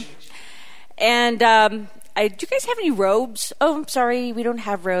 thank you. And do you guys have any robes? Oh, I'm sorry, we don't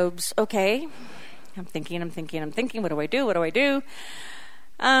have robes. Okay. I'm thinking. What do I do?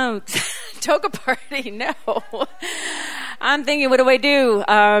 Toga party, no. I'm thinking, what do I do?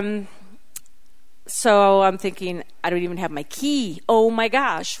 So I'm thinking, I don't even have my key. Oh my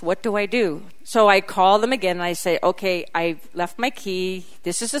gosh, what do I do? So I call them again and I say, okay, I've left my key.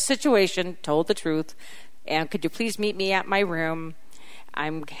 This is the situation, told the truth. And could you please meet me at my room?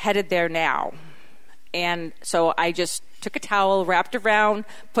 I'm headed there now. And so I just took a towel, wrapped around,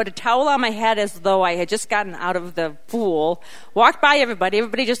 put a towel on my head as though I had just gotten out of the pool, walked by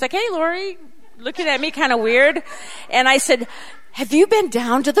everybody just like, hey, Lori, looking at me kind of weird. And I said, have you been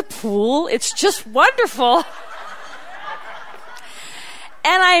down to the pool? It's just wonderful.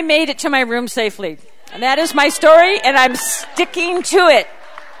 And I made it to my room safely. And that is my story, and I'm sticking to it.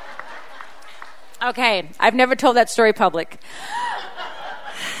 Okay, I've never told that story public.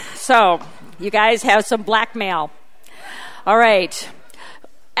 So, you guys have some blackmail. All right.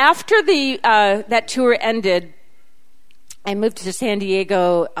 After that tour ended, I moved to San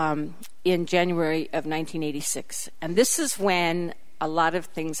Diego in January of 1986. And this is when a lot of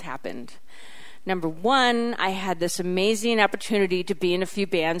things happened. Number one, I had this amazing opportunity to be in a few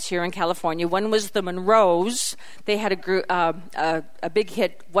bands here in California. One was the Monroes. They had a big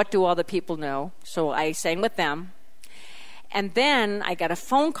hit, What Do All the People Know? So I sang with them. And then I got a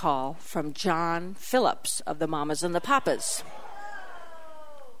phone call from John Phillips of the Mamas and the Papas.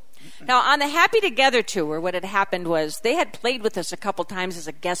 Now, on the Happy Together tour, what had happened was they had played with us a couple times as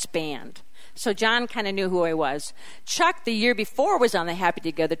a guest band. So John kind of knew who I was. Chuck, the year before, was on the Happy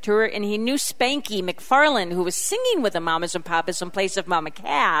Together tour, and he knew Spanky McFarland, who was singing with the Mamas and Papas in place of Mama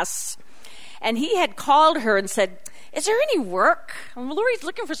Cass. And he had called her and said, is there any work? Lori's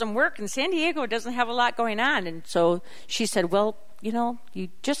looking for some work, and San Diego doesn't have a lot going on. And so she said, well, you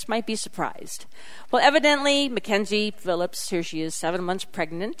just might be surprised. Well, evidently, Mackenzie Phillips, here she is, 7 months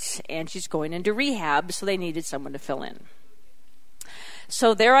pregnant, and she's going into rehab, so they needed someone to fill in.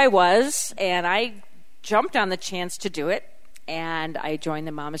 So there I was, and I jumped on the chance to do it, and I joined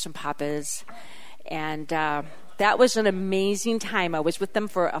the Mamas and Papas, and that was an amazing time. I was with them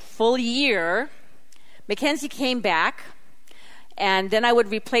for a full year. Mackenzie came back, and then I would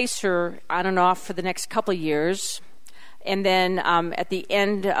replace her on and off for the next couple years. And then at the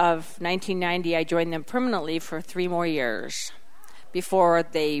end of 1990, I joined them permanently for 3 more years before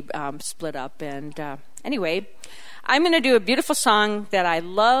they split up. And anyway, I'm going to do a beautiful song that I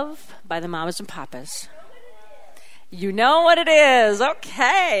love by the Mamas and Papas. You know what it is.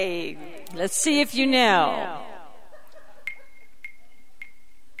 Okay. Let's see if you know.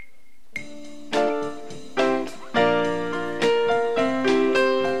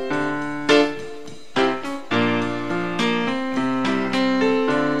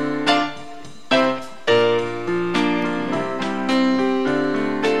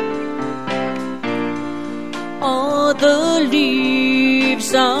 The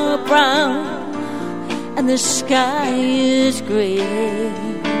leaves are brown and the sky is gray.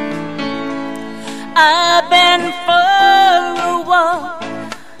 I've been for a walk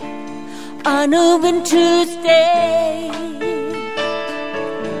on a winter's day.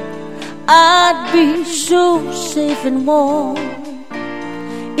 I'd be so safe and warm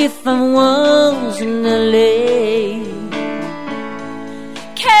if I was in LA.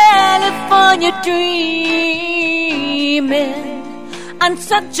 California dreaming on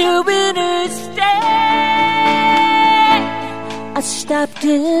such a winter's day. I stopped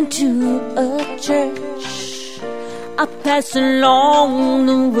into a church I passed along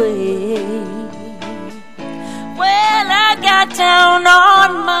the way. Well, I got down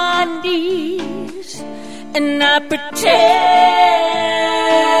on my knees and I pretend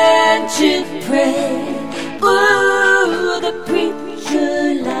to pray. Ooh, the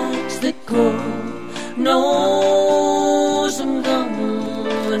preacher likes the chord, knows I'm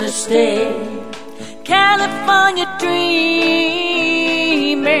gonna stay. California dreaming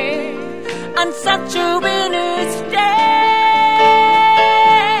on such a winter's day.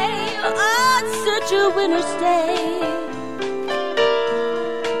 On such a winter's day.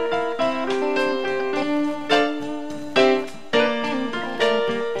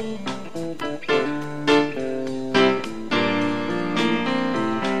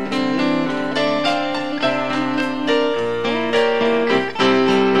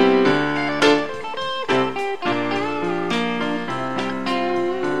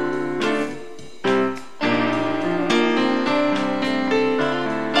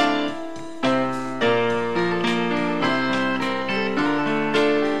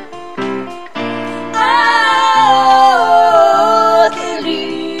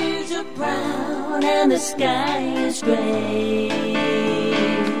 sky is gray.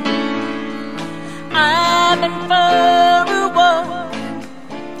 I'm in for a walk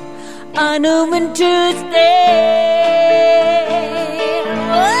on a winter's day.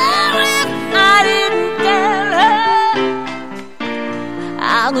 Oh, if I didn't tell her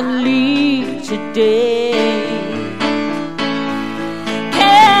I'm gonna leave today.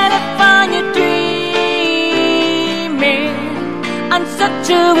 California dreaming on such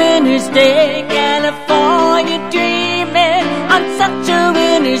a winter's day. California dreaming on such a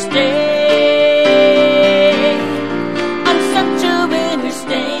winter's day. On such a winter's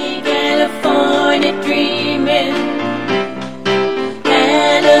day. California dreaming.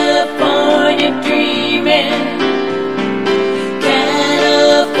 California dreaming.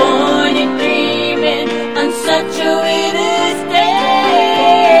 California dreaming on such a winter's day.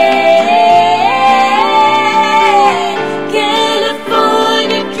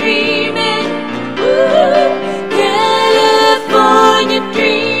 California dreaming. Ooh, California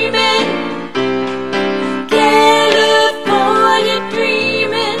dreaming. California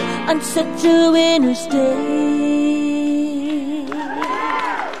dreaming on such a winter's day.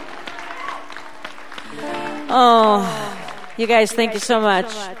 Oh, you guys, thank you so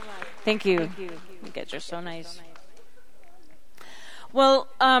much. Thank you. You guys are so nice. Well,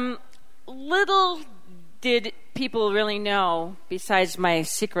 little did people really know, besides my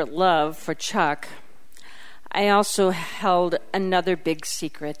secret love for Chuck, I also held another big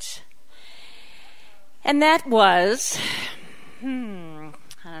secret. And that was, I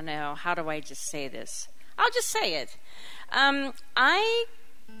don't know, how do I just say this? I'll just say it. I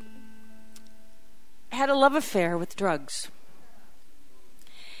had a love affair with drugs.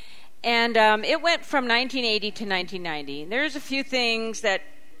 And it went from 1980 to 1990. There's a few things that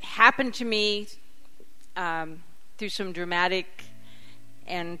happened to me through some dramatic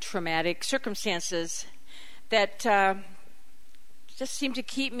and traumatic circumstances that just seemed to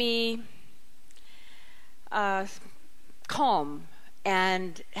keep me calm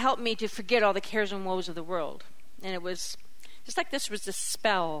and help me to forget all the cares and woes of the world. And it was just like this was a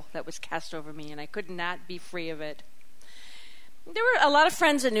spell that was cast over me, and I could not be free of it. There were a lot of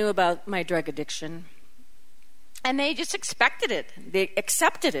friends that knew about my drug addiction, and they just expected it. They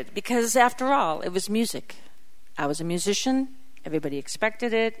accepted it because, after all, it was music. I was a musician. Everybody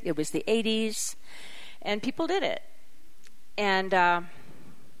expected it. It was the 80s, and people did it. And,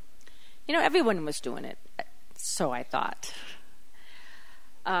 everyone was doing it. So I thought.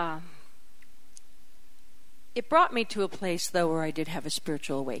 It brought me to a place, though, where I did have a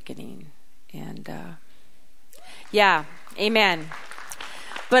spiritual awakening. And, yeah, amen.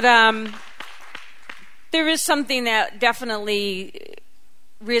 But there is something that definitely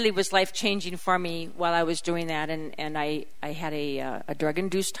really was life-changing for me while I was doing that. And I had a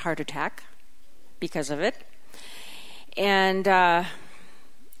drug-induced heart attack because of it. And,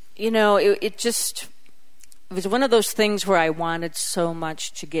 it was one of those things where I wanted so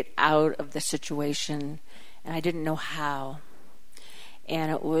much to get out of the situation, and I didn't know how. And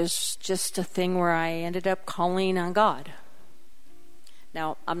it was just a thing where I ended up calling on God.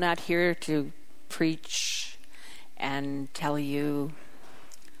 Now, I'm not here to preach and tell you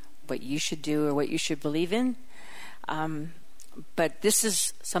what you should do or what you should believe in. But this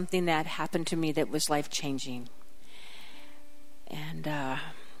is something that happened to me that was life-changing. And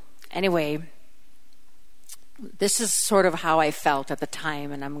anyway, this is sort of how I felt at the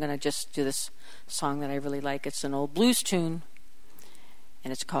time, and I'm going to just do this song that I really like. It's an old blues tune,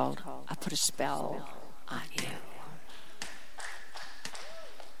 and it's called I Put a Spell on You.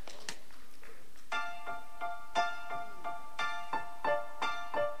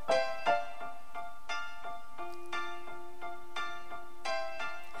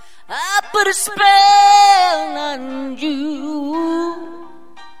 I put a spell on you,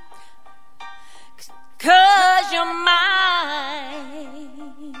 'cause you're mine.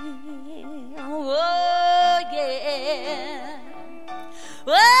 Oh, yeah.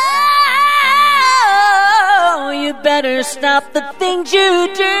 Oh, you better stop the things you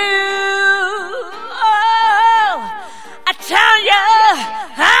do. Oh, I tell you,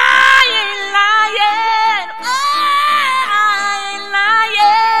 I ain't lying.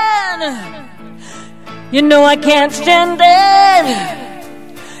 You know I can't stand it.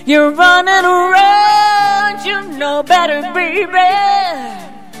 You're running around, you know better, baby.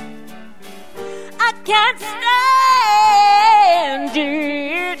 I can't stand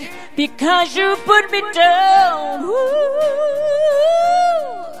it because you put me down. Ooh,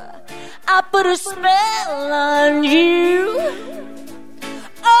 I put a spell on you.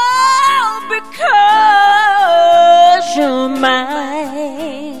 Oh, because you're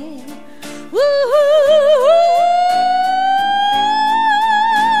mine. Woo-hoo.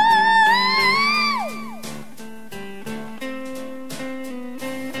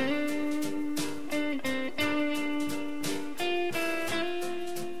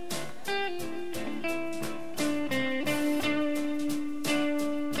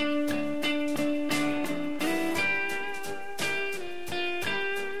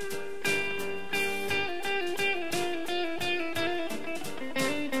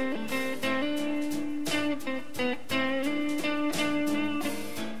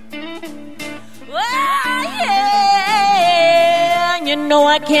 know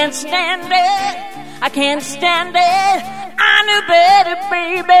I can't stand it. I can't stand it. I knew better,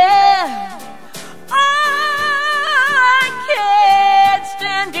 baby. Oh, I can't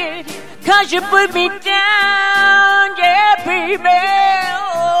stand it. 'Cause you put me down, yeah, baby.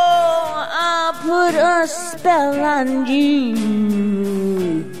 Oh, I put a spell on you.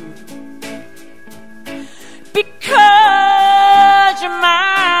 Because you're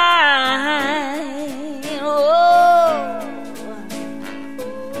mine. Oh.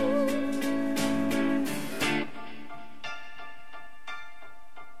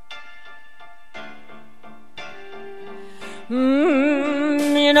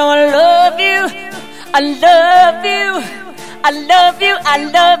 You know I love you. I love you. I love you. I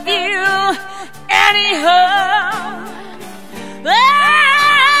love you. Anyhow. I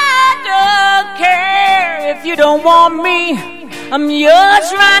don't care if you don't want me. I'm yours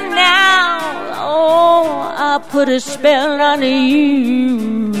right now. Oh, I'll put a spell on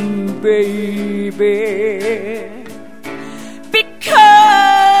you, baby.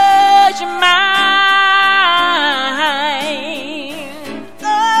 Because you're mine.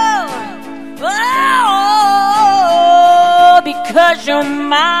 Oh, because you're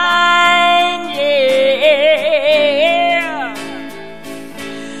mine, yeah.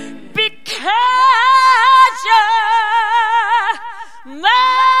 Because you're mine.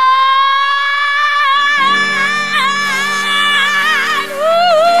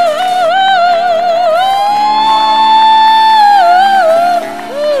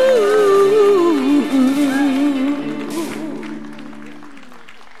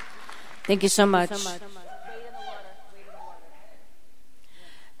 Thank you so much.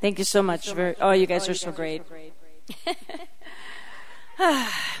 Thank you so much. Oh, you guys are so great.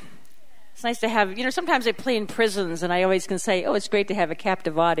 It's nice to have, sometimes I play in prisons and I always can say, oh, it's great to have a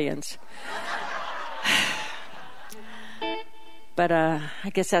captive audience. But I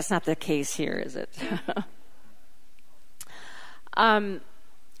guess that's not the case here, is it? I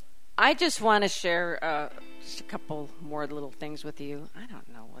just want to share just a couple more little things with you. I don't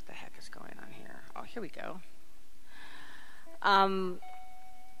know what the heck is going on here. Oh, here we go. I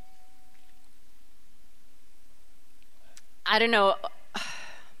don't know.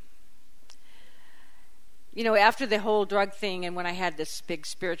 After the whole drug thing and when I had this big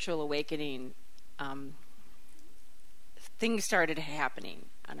spiritual awakening, things started happening.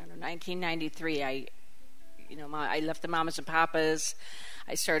 I don't know, 1993, I left the mamas and papas.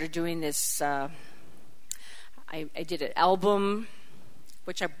 I started doing this, I did an album,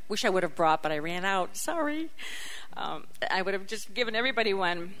 which I wish I would have brought, but I ran out. Sorry. I would have just given everybody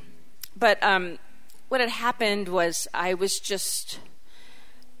one. But what had happened was I was just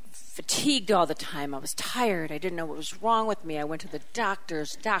fatigued all the time. I was tired. I didn't know what was wrong with me. I went to the doctor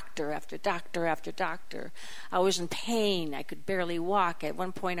after doctor after doctor. I was in pain. I could barely walk. At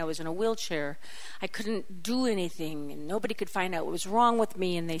one point, I was in a wheelchair. I couldn't do anything, and nobody could find out what was wrong with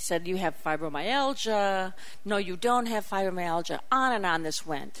me. And they said, you have fibromyalgia. No, you don't have fibromyalgia. On and on this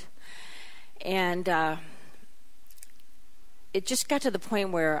went. And it just got to the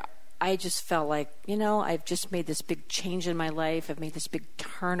point where I just felt like, I've just made this big change in my life. I've made this big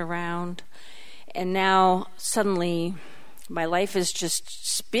turnaround. And now, suddenly, my life is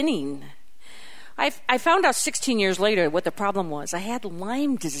just spinning. I found out 16 years later what the problem was. I had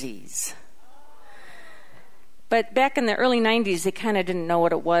Lyme disease. But back in the early 90s, they kind of didn't know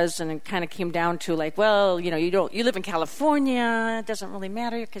what it was, and it kind of came down to like, well, you live in California. It doesn't really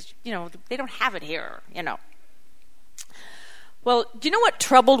matter because, they don't have it here, Well, do you know what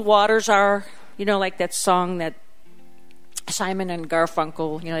troubled waters are? Like that song that Simon and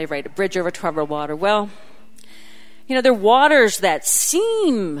Garfunkel, they write, A Bridge Over Troubled Water. Well, they're waters that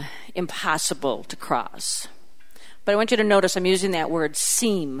seem impossible to cross. But I want you to notice I'm using that word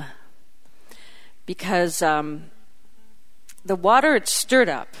seem because the water had stirred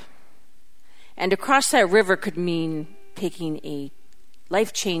up. And to cross that river could mean taking a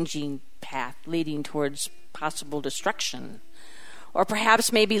life-changing path leading towards possible destruction. Or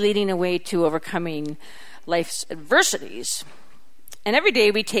perhaps maybe leading away to overcoming life's adversities. And every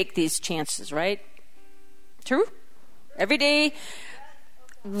day we take these chances, right? True? Every day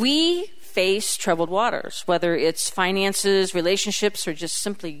we face troubled waters, whether it's finances, relationships, or just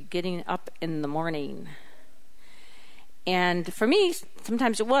simply getting up in the morning. And for me,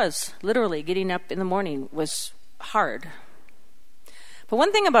 sometimes it was. Literally, getting up in the morning was hard. But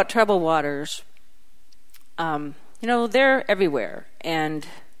one thing about troubled waters, they're everywhere, and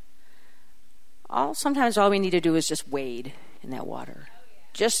sometimes all we need to do is just wade in that water.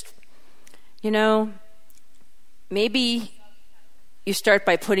 Just, maybe you start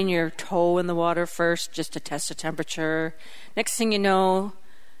by putting your toe in the water first just to test the temperature. Next thing you know,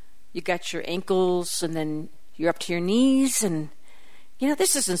 you got your ankles, and then you're up to your knees, and,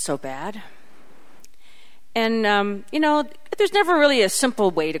 this isn't so bad. And, there's never really a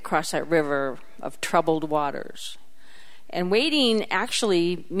simple way to cross that river of troubled waters. And wading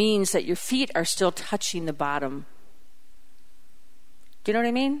actually means that your feet are still touching the bottom. Do you know what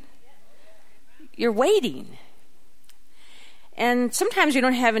I mean? You're wading. And sometimes we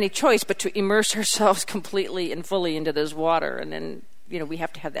don't have any choice but to immerse ourselves completely and fully into this water. And then, we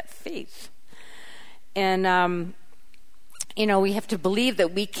have to have that faith. And, we have to believe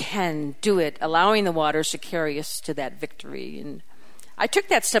that we can do it, allowing the waters to carry us to that victory. And I took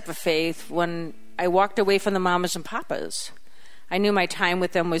that step of faith when I walked away from the mamas and papas. I knew my time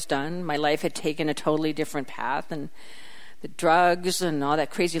with them was done. My life had taken a totally different path, and the drugs and all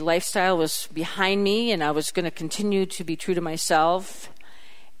that crazy lifestyle was behind me, and I was going to continue to be true to myself.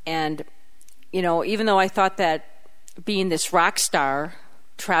 And, even though I thought that being this rock star,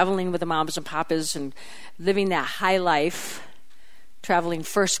 traveling with the mamas and papas and living that high life, traveling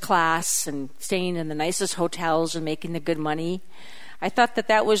first class and staying in the nicest hotels and making the good money, I thought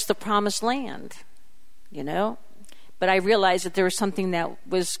that was the promised land, But I realized that there was something that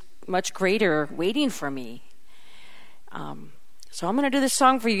was much greater waiting for me. So I'm going to do this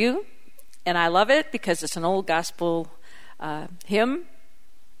song for you, and I love it because it's an old gospel hymn,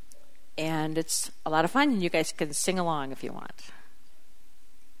 and it's a lot of fun, and you guys can sing along if you want.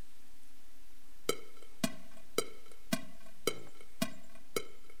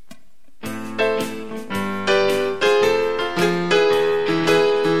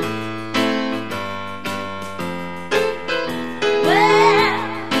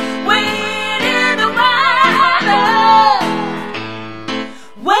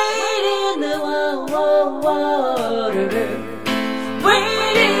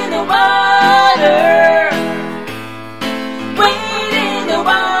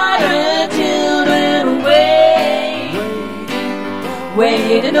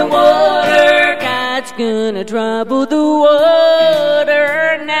 Wade in the water, God's gonna trouble the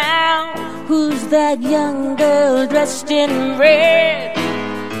water now. Who's that young girl dressed in red?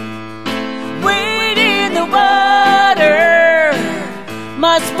 Wade in the water,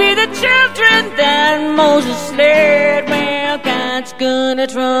 must be the children that Moses led. Well, God's gonna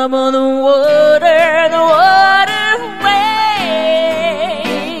trouble the water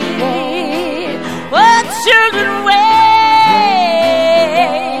wade. What children wade?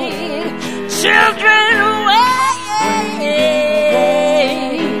 Children wait.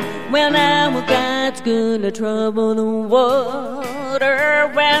 Well, now God's gonna trouble the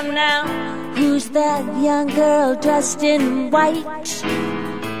water. Well, now who's that young girl dressed in white?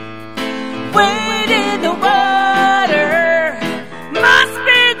 Wade in the water, must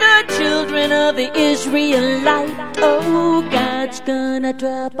be the children of the Israelite. Oh, God's gonna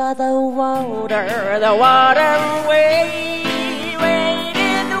trouble the water wade.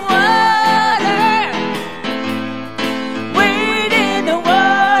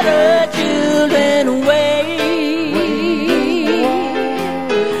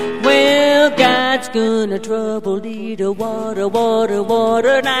 Gonna trouble the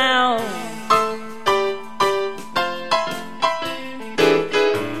water now.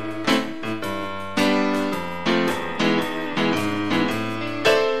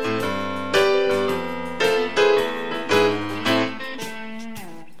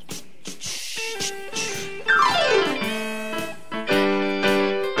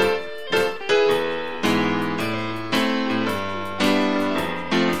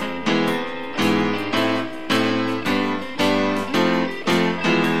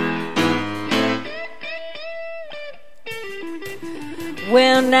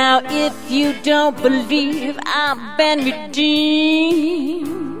 Well, now, if you don't believe I've been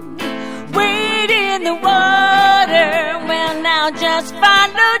redeemed, wade in the water. Well, now, just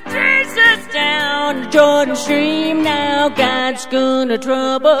follow Jesus down the Jordan stream. Now, God's gonna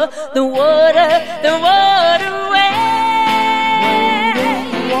trouble the water way.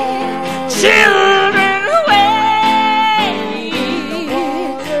 Children wade.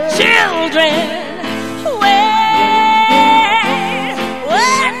 Children.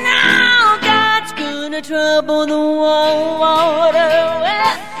 Trouble the water,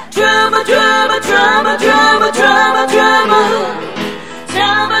 trouble, trouble, trouble, trouble, trouble, trouble,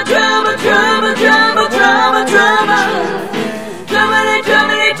 trouble, trouble, trouble, trouble, trouble, trouble,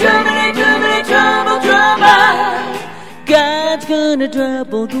 trouble, trouble. God's gonna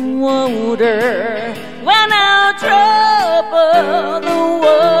trouble the water. When I'll trouble the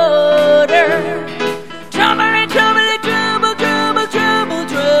water, trouble, trouble, trouble, trouble, trouble.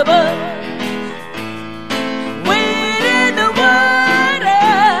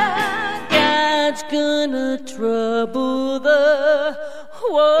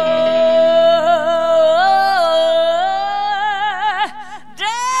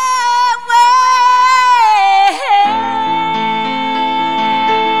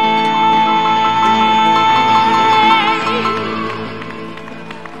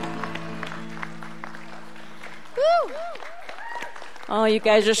 Oh, you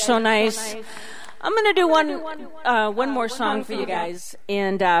guys are so nice. I'm going to do one more song for you guys.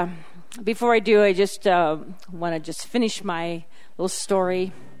 And before I do, I just want to just finish my little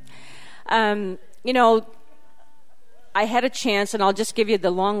story. You know, I had a chance, and I'll just give you the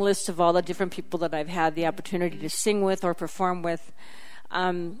long list of all the different people that I've had the opportunity to sing with or perform with.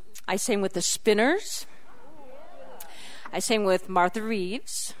 I sang with the Spinners. I sang with Martha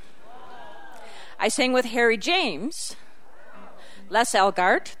Reeves. I sang with Harry James. Les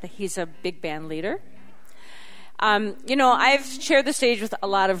Elgart, he's a big band leader. You know, I've shared the stage with a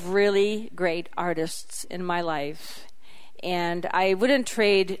lot of really great artists in my life, and I wouldn't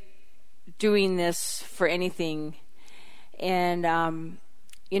trade doing this for anything. And,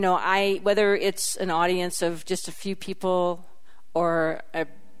 you know, whether it's an audience of just a few people or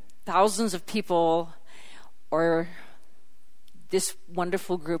thousands of people or this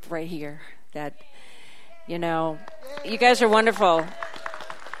wonderful group right here that, you know, you guys are wonderful.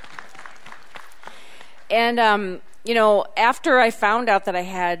 And, you know, after I found out that I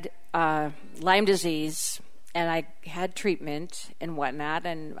had Lyme disease and I had treatment and whatnot,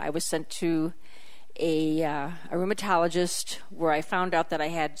 and I was sent to a rheumatologist where I found out that I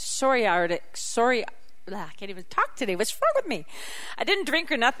had I can't even talk today. What's wrong with me? I didn't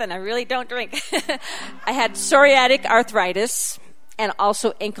drink or nothing. I really don't drink. I had psoriatic arthritis and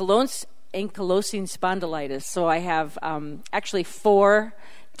also ankylosing spondylitis. So I have actually 4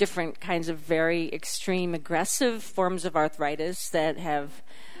 different kinds of very extreme aggressive forms of arthritis that have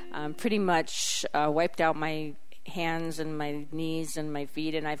pretty much wiped out my hands and my knees and my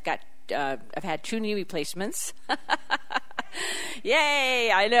feet. And I've had 2 knee replacements.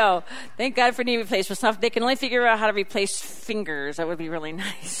 Yay, I know. Thank God for knee replacements. Now, if they can only figure out how to replace fingers, that would be really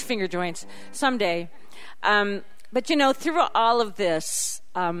nice. Finger joints someday. But, you know, through all of this,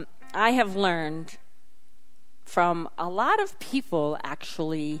 I have learned from a lot of people,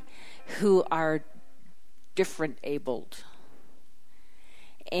 actually, who are different abled.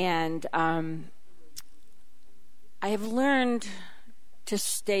 And I have learned to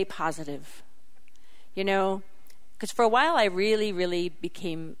stay positive, you know, because for a while I really, really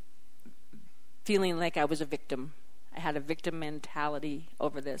became feeling like I was a victim. I had a victim mentality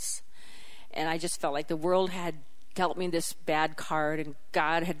over this. And I just felt like the world had dealt me this bad card and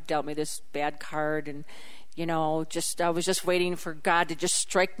God had dealt me this bad card. And, you know, I was just waiting for God to just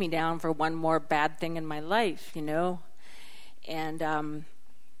strike me down for one more bad thing in my life, you know.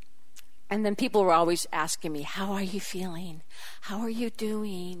 And then people were always asking me, how are you feeling? How are you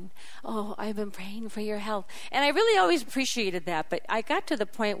doing? Oh, I've been praying for your health. And I really always appreciated that. But I got to the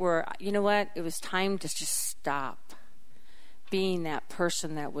point where, you know what, it was time to just stop being that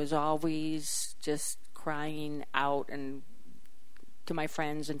person that was always just crying out and to my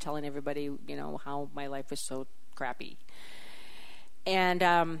friends and telling everybody, you know, how my life was so crappy. And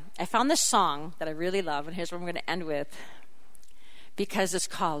I found this song that I really love, and here's what I'm going to end with, because it's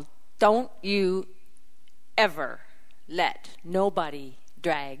called Don't You Ever Let Nobody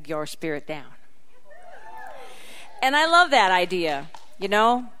Drag Your Spirit Down. And I love that idea, you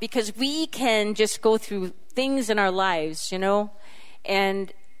know, because we can just go through things in our lives, you know,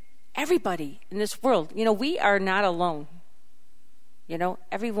 and everybody in this world, you know, we are not alone. You know,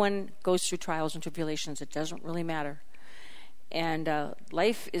 everyone goes through trials and tribulations. It doesn't really matter. And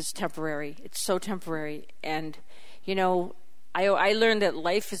life is temporary. It's so temporary. And, you know, I learned that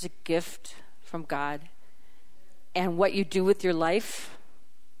life is a gift from God. And what you do with your life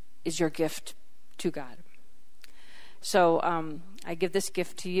is your gift to God. So I give this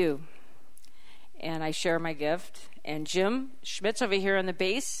gift to you. And I share my gift. And Jim Schmitz over here on the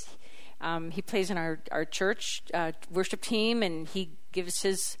bass, he plays in our church worship team, and he gives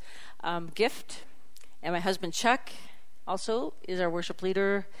his gift. And my husband Chuck also is our worship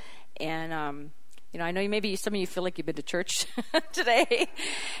leader. And, you know, I know maybe some of you feel like you've been to church today.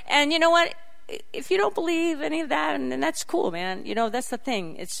 And you know what? If you don't believe any of that, and that's cool, man. You know, that's the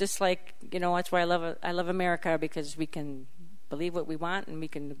thing. It's just like, you know, that's why I love America, because we can believe what we want and we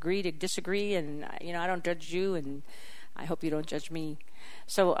can agree to disagree. And, you know, I don't judge you, and I hope you don't judge me.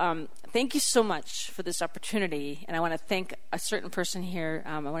 So thank you so much for this opportunity. And I want to thank a certain person here.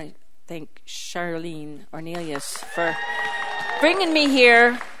 I want to thank Charlene Ornelius for bringing me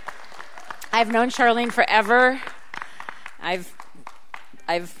here. I've known Charlene forever. I've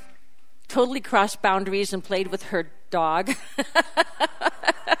totally crossed boundaries and played with her dog.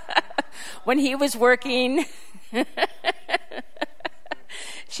 When he was working,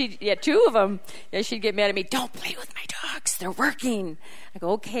 two of them. Yeah, she'd get mad at me. Don't play with my dogs. They're working. I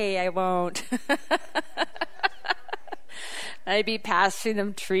go, okay, I won't. I'd be passing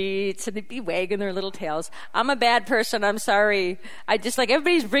them treats, and they'd be wagging their little tails. I'm a bad person. I'm sorry. I just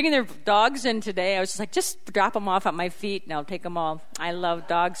everybody's bringing their dogs in today. I was just drop them off at my feet, and I'll take them all. I love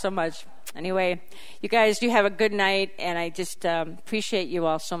dogs so much. Anyway, you guys, you have a good night, and I just appreciate you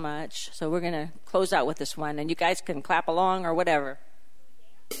all so much. So we're going to close out with this one, and you guys can clap along or whatever.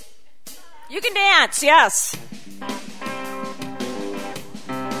 You can dance, yes.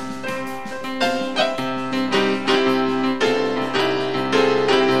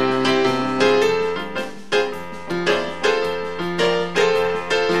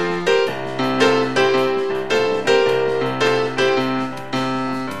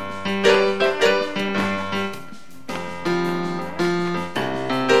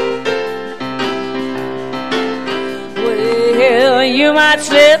 You might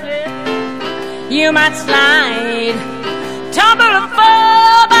slip, you might slide, tumble and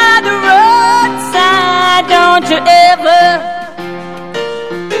fall by the roadside. Don't you ever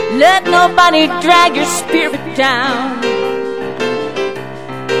let nobody drag your spirit down.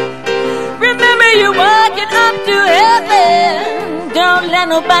 Remember you're walking up to heaven. Don't let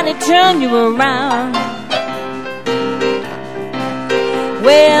nobody turn you around.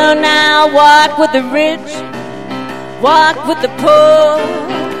 Well, now walk with the rich, walk with the poor.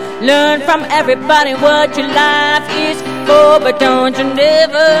 Learn from everybody what your life is for. But don't you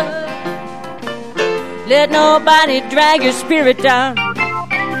never let nobody drag your spirit down.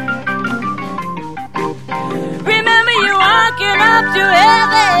 Remember you're walking up to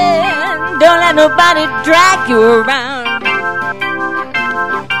heaven. Don't let nobody drag you around.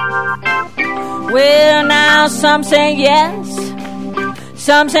 Well, now some say yes,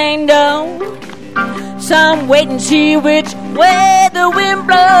 some say no. Some wait and see which way the wind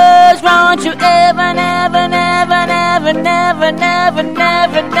blows. Won't you ever, never, never, never, never, never,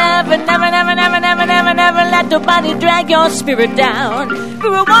 never, never, never, never, never, never, never, never let nobody drag your spirit down. We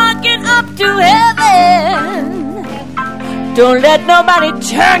were walking up to heaven. Don't let nobody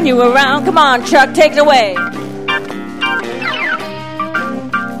turn you around. Come on, Chuck, take it away.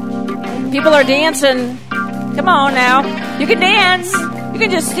 People are dancing. Come on now. You can dance. You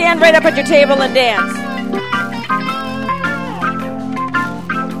can just stand right up at your table and dance.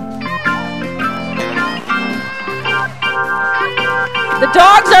 The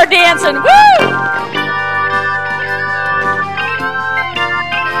dogs are dancing. Woo!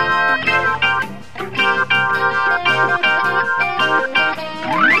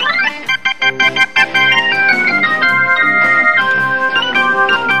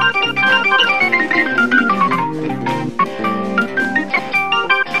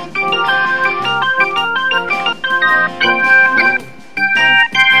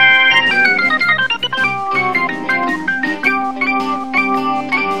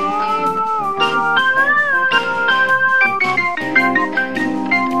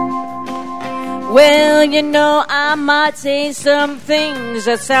 Well, you know, I might say some things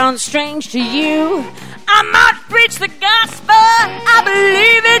that sound strange to you. I might preach the gospel, I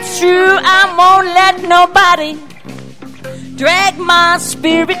believe it's true. I won't let nobody drag my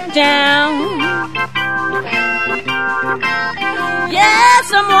spirit down.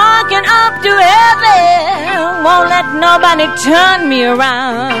 Yes, I'm walking up to heaven. Won't let nobody turn me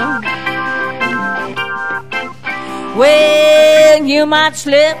around. Well, you might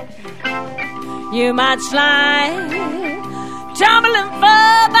slip, you might slide, tumble and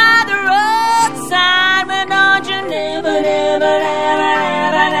fall by the roadside. But don't you never, never, never,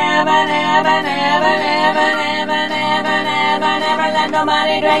 never, never, never, never, never, never, never, never, never let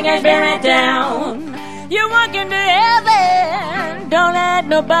nobody drag your spirit down. You're walking to heaven. Don't let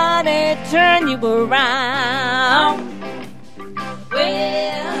nobody turn you around.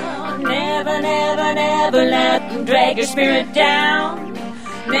 Well, never, never, never let them drag your spirit down.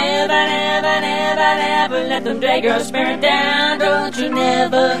 Never, never, never, never let them drag your spirit down. Don't you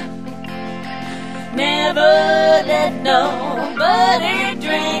never, never let nobody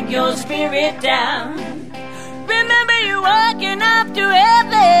drag your spirit down. Remember you're walking up to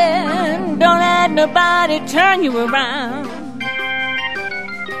heaven. Don't let nobody turn you around.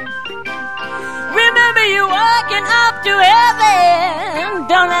 Remember you're walking up to heaven.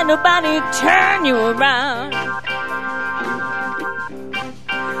 Don't let nobody turn you around.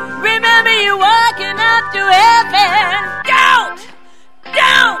 Remember you're walking up to heaven. Don't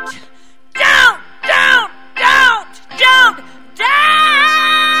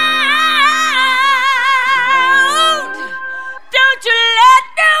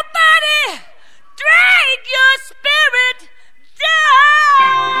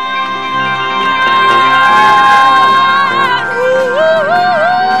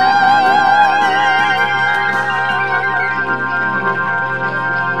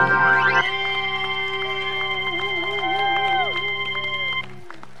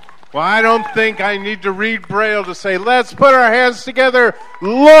Well, I don't think I need to read Braille to say, let's put our hands together,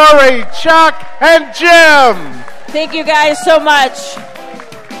 Lori, Chuck, and Jim. Thank you guys so much.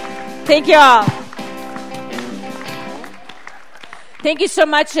 Thank you all. Thank you so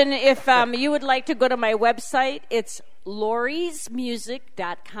much. And if you would like to go to my website, it's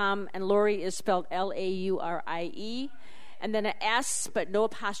lauriesmusic.com. And Laurie is spelled Laurie. And then an S, but no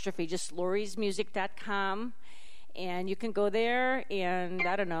apostrophe, just lauriesmusic.com. And you can go there and,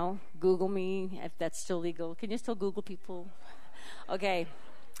 I don't know, Google me if that's still legal. Can you still Google people? Okay.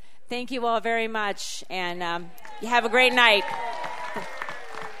 Thank you all very much. And you have a great night.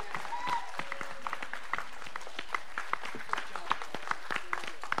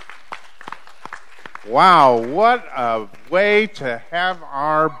 Wow, what a way to have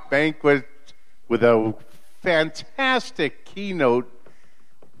our banquet with a fantastic keynote.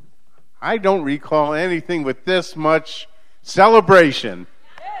 I don't recall anything with this much celebration.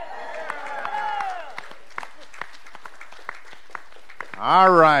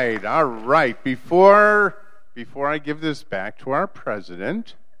 All right. Before I give this back to our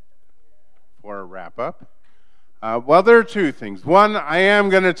president for a wrap-up, well, there are two things. One, I am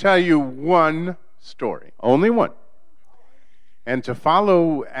going to tell you one story, only one. And to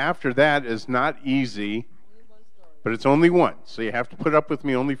follow after that is not easy, but it's only one, so you have to put up with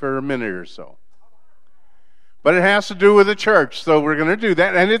me only for a minute or so. But it has to do with the church, so we're going to do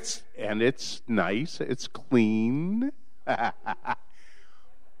that, and it's nice, it's clean.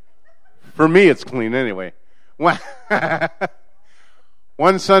 For me, it's clean anyway. One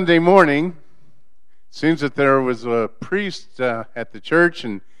Sunday morning, it seems that there was a priest at the church,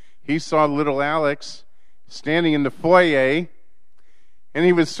 and he saw little Alex standing in the foyer, and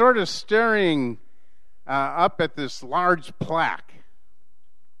he was sort of staring up at this large plaque.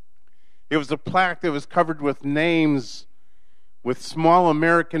 It was a plaque that was covered with names with small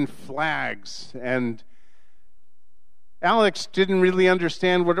American flags, and Alex didn't really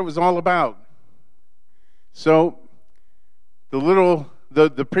understand what it was all about. So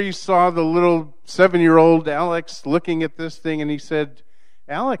the priest saw the little 7-year-old Alex looking at this thing, and he said,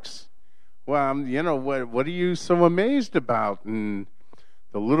 "Alex, well, what are you so amazed about?" And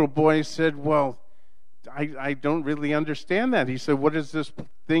the little boy said, "Well, I don't really understand that." He said, "What is this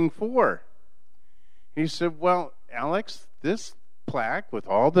thing for?" He said, "Well, Alex, this plaque with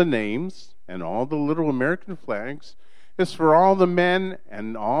all the names and all the little American flags is for all the men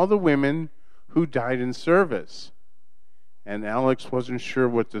and all the women who died in service." And Alex wasn't sure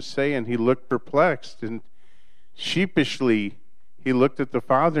what to say, and he looked perplexed, and sheepishly he looked at the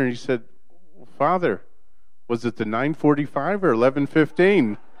father and he said, "Father, was it the 9:45 or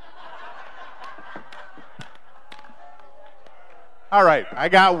 11:15? All right, I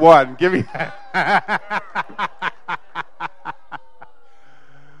got one. Give me that.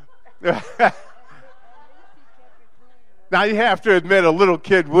 Now you have to admit a little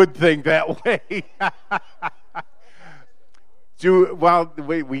kid would think that way.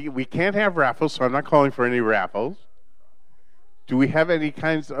 We can't have raffles, so I'm not calling for any raffles. Do we have any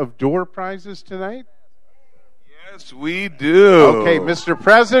kinds of door prizes tonight? Yes, we do. Okay, Mr.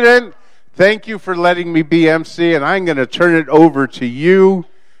 President, thank you for letting me be MC, and I'm going to turn it over to you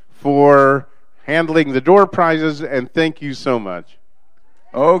for handling the door prizes, and thank you so much.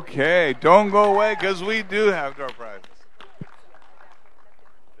 Okay, don't go away because we do have door prizes.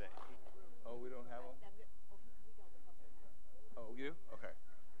 Oh, we don't have them? Oh, you do? Okay.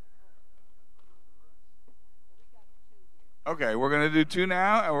 Okay, we're going to do 2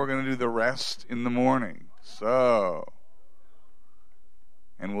 now, and we're going to do the rest in the morning.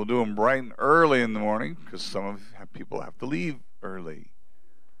 And we'll do them bright and early in the morning because people have to leave early.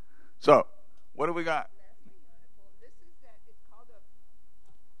 So, what do we got?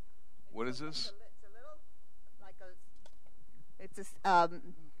 What is this? It's a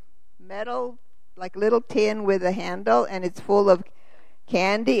metal, like little tin with a handle, and it's full of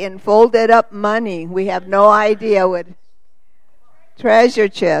candy and folded up money. We have no idea what treasure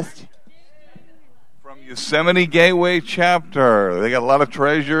chest. From Yosemite Gateway Chapter. They got a lot of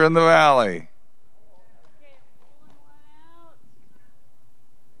treasure in the valley.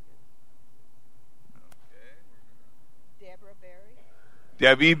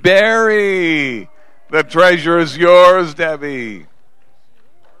 Debbie Berry. The treasure is yours, Debbie.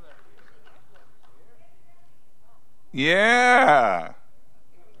 Yeah.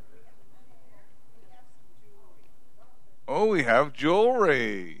 Oh, we have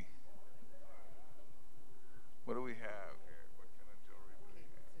jewelry. What do we have here? What kind of jewelry do we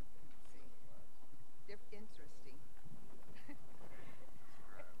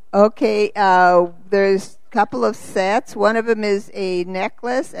have? Okay, there's couple of sets. One of them is a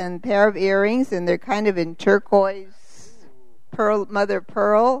necklace and pair of earrings, and they're kind of in turquoise, mother of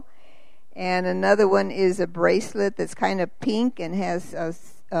pearl. And another one is a bracelet that's kind of pink and has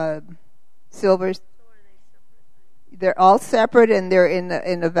a silver. They're all separate, and they're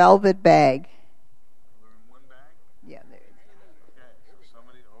in a velvet bag. Yeah. Okay, so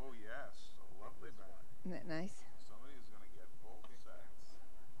somebody, oh yes, a lovely bag. Isn't that nice? Somebody's going to get both sets.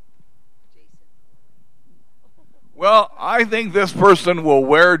 Jason. Well, I think this person will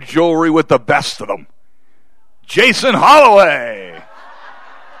wear jewelry with the best of them. Jason Holloway.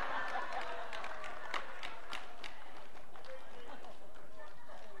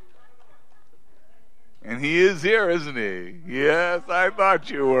 And he is here, isn't he? Yes, I thought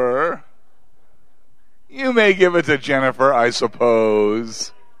you were. You may give it to Jennifer, I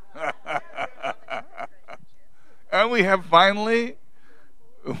suppose. And we have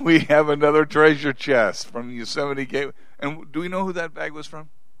another treasure chest from Yosemite Gateway. And do we know who that bag was from?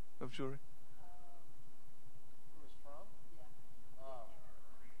 Of jewelry?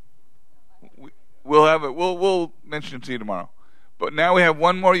 We'll have it. We'll mention it to you tomorrow. But now we have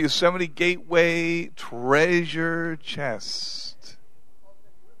one more Yosemite Gateway treasure chest.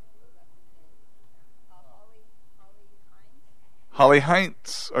 Holly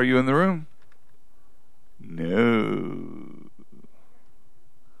Heinz, are you in the room? No.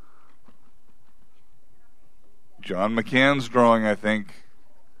 John McCann's drawing, I think.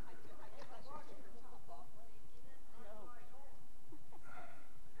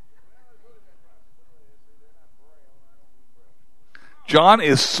 John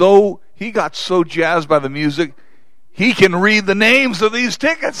he got so jazzed by the music, he can read the names of these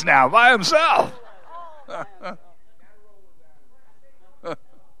tickets now by himself.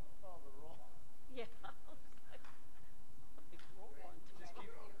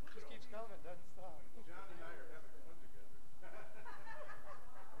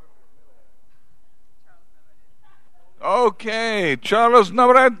 Okay, Charles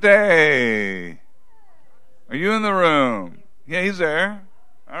Navarrete. Are you in the room? Yeah, he's there.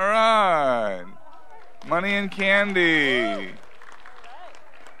 All right. Money and candy.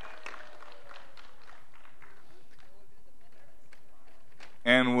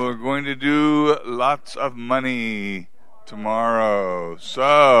 And we're going to do lots of money tomorrow.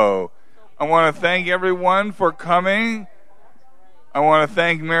 So, I want to thank everyone for coming. I want to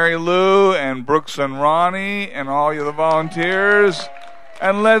thank Mary Lou and Brooks and Ronnie and all you the volunteers.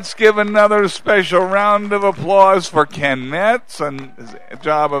 And let's give another special round of applause for Ken Metz and his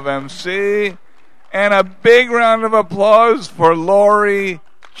job of MC. And a big round of applause for Lori,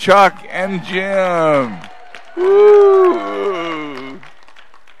 Chuck, and Jim. Woo!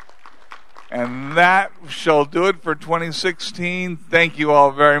 And that shall do it for 2016. Thank you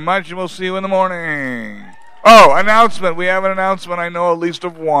all very much, and we'll see you in the morning. Oh, announcement. We have an announcement. I know at least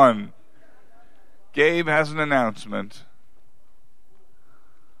of one. Gabe has an announcement.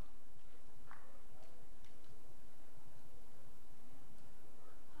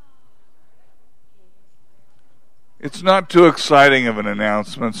 It's not too exciting of an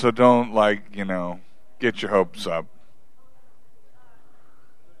announcement, so don't, get your hopes up.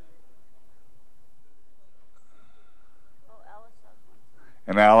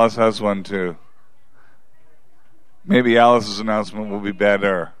 And Alice has one, too. Maybe Alice's announcement will be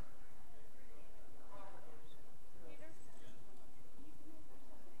better.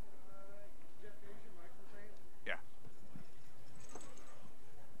 Yeah.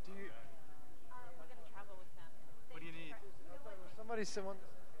 What do you need? Somebody said one.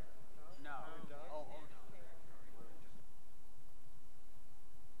 No.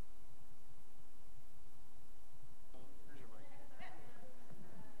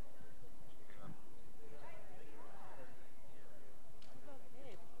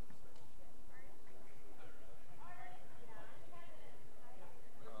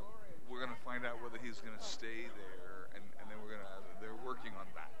 We're going to find out whether he's going to stay there, and then they're working on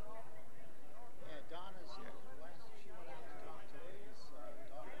that. Yeah, Donna's she went out to talk to his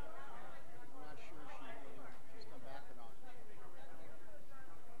daughter. I'm not sure she's come back or not.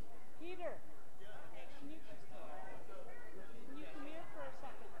 Peter, can you come here for a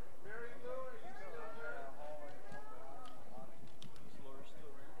second?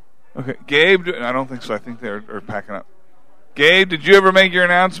 Okay, Gabe, I don't think so. I think they're packing up. Gabe, did you ever make your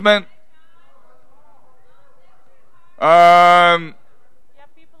announcement? Yeah,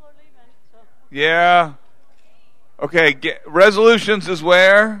 people are leaving. So. Yeah. Okay, resolutions is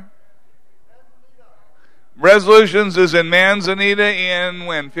where? Resolutions is in Manzanita in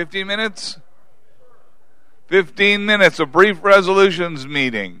when? 15 minutes? 15 minutes, a brief resolutions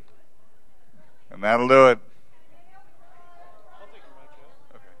meeting. And that'll do it.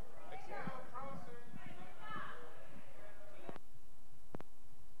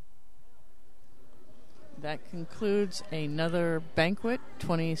 That concludes another Banquet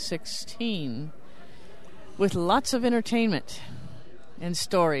 2016 with lots of entertainment and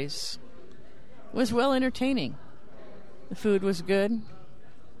stories. It was well entertaining. The food was good.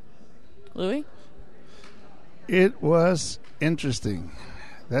 Louis? It was interesting,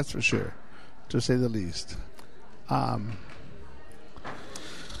 that's for sure, to say the least.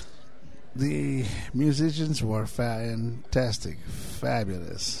 The musicians were fantastic,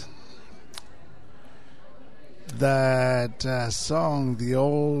 fabulous. That song, the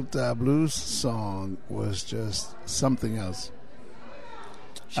old blues song, was just something else.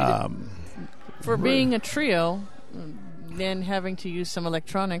 For being a trio, then having to use some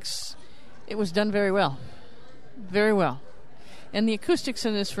electronics, it was done very well. Very well. And the acoustics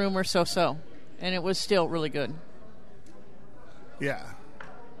in this room were so-so, and it was still really good. Yeah.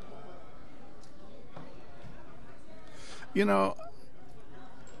 You know,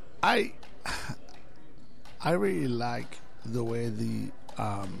 I really like the way the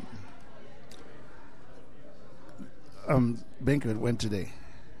banquet went today.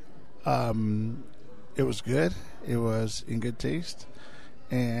 It was good. It was in good taste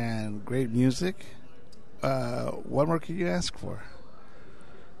and great music. What more can you ask for?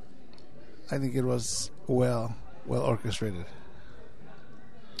 I think it was well orchestrated.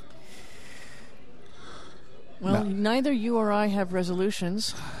 Well, neither you or I have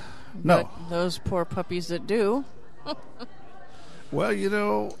resolutions. No. But those poor puppies that do. Well, you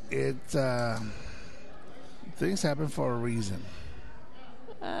know, things happen for a reason.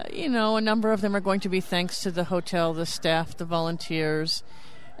 A number of them are going to be thanks to the hotel, the staff, the volunteers.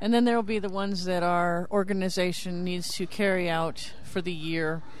 And then there will be the ones that our organization needs to carry out for the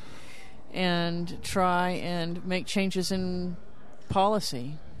year and try and make changes in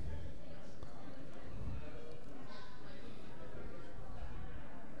policy.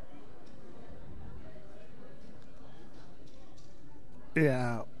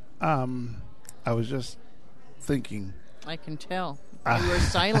 Yeah, I was just thinking. I can tell. You were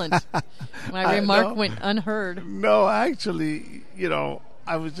silent. My remark went unheard. No, actually,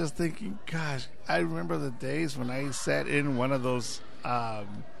 I was just thinking, gosh, I remember the days when I sat in one of those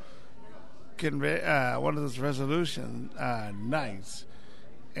resolution nights,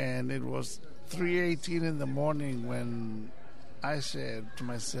 and it was 3:18 in the morning when I said to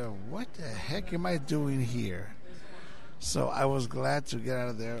myself, what the heck am I doing here? So I was glad to get out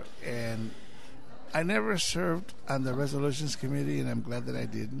of there, and I never served on the resolutions committee, and I'm glad that I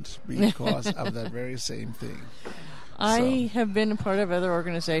didn't because of that very same thing. I have been a part of other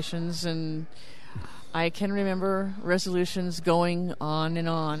organizations, and I can remember resolutions going on and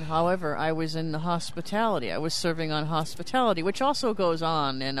on. However, I was in the hospitality. I was serving on hospitality, which also goes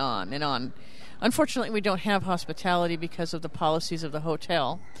on and on and on. Unfortunately, we don't have hospitality because of the policies of the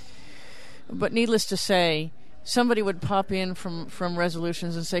hotel. But needless to say, somebody would pop in from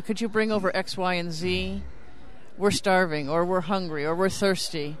resolutions and say, could you bring over X, Y, and Z? We're starving, or we're hungry, or we're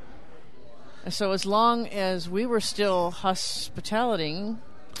thirsty. So as long as we were still hospitalitying,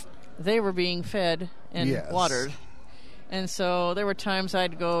 they were being fed and watered. And so there were times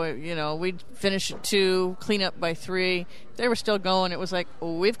I'd go, we'd finish at 2, clean up by 3. They were still going. It was like,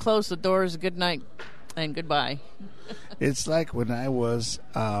 we've closed the doors, good night and goodbye. It's like when I was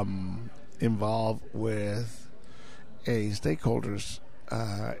involved with a stakeholders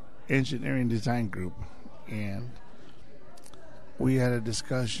engineering design group, and we had a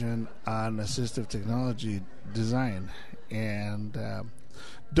discussion on assistive technology design, and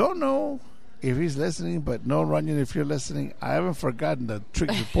don't know if he's listening, but no, Runyon, if you're listening, I haven't forgotten the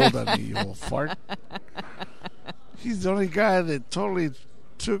trick you pulled on me, you old fart. He's the only guy that totally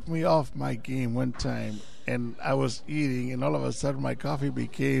took me off my game one time, and I was eating, and all of a sudden my coffee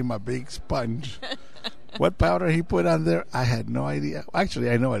became a big sponge. What powder he put on there, I had no idea. Actually,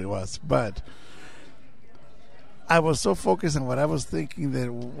 I know what it was, but I was so focused on what I was thinking that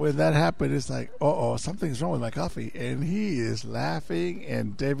when that happened, it's like, something's wrong with my coffee. And he is laughing,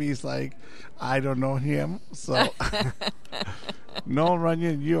 and Debbie's like, I don't know him. So, no,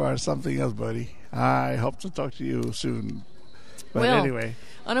 Runyon, you are something else, buddy. I hope to talk to you soon. But anyway.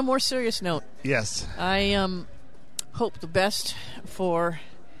 On a more serious note. Yes. I hope the best for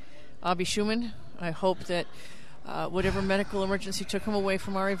Abby Schumann. I hope that whatever medical emergency took him away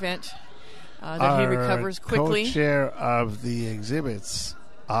from our event, that he recovers quickly. Co-chair of the exhibits,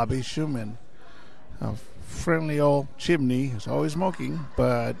 Abby Schumann, a friendly old chimney, who's always smoking,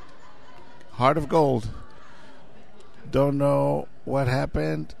 but heart of gold. Don't know what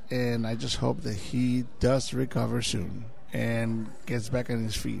happened, and I just hope that he does recover soon and gets back on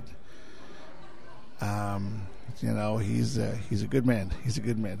his feet. He's a good man. He's a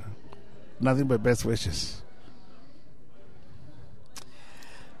good man. Nothing but best wishes.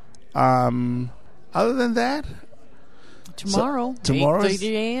 Other than that, tomorrow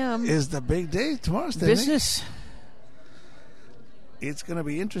 8:30 a.m. is the big day. Tomorrow's the business. It's going to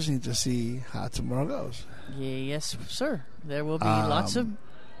be interesting to see how tomorrow goes. Yes, sir. There will be lots of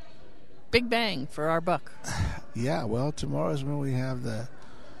big bang for our buck. Yeah, well, tomorrow is when we have the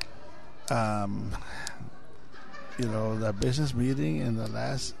business meeting and the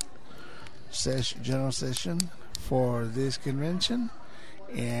last general session for this convention.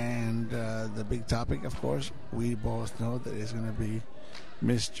 And the big topic, of course, we both know that it's going to be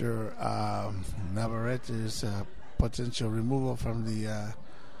Mr. Navarrete's potential removal from the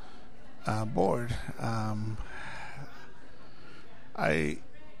board.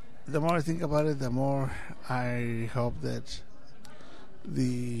 The more I think about it, the more I hope that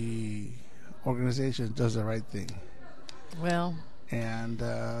the organization does the right thing. Well, and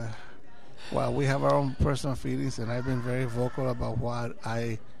while we have our own personal feelings, and I've been very vocal about what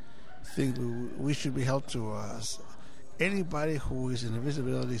I think we should be held to. Anybody who is in a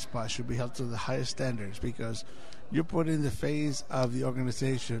visibility spot should be held to the highest standards, because you're putting the face of the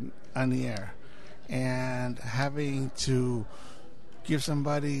organization on the air, and having to give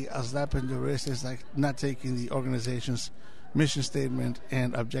somebody a slap in the wrist is like not taking the organization's mission statement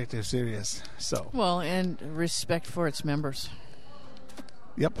and objective serious. And respect for its members.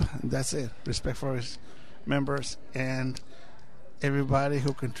 Yep, that's it. Respect for its members and everybody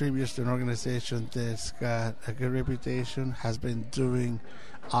who contributes to an organization that's got a good reputation, has been doing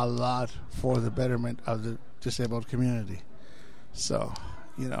a lot for the betterment of the disabled community. So,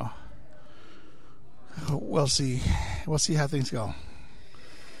 we'll see. We'll see how things go.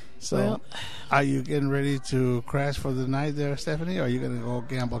 So, are you getting ready to crash for the night there, Stephanie? Or are you going to go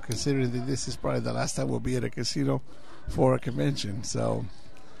gamble, considering that this is probably the last time we'll be at a casino for a convention? So,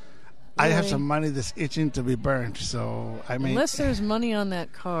 I have some money that's itching to be burned. So, unless there's money on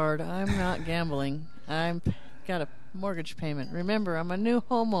that card, I'm not gambling. I've got a mortgage payment. Remember, I'm a new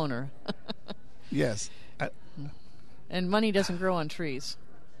homeowner. Yes. And money doesn't grow on trees.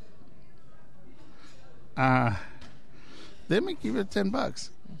 They may give you $10.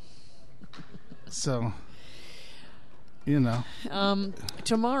 So,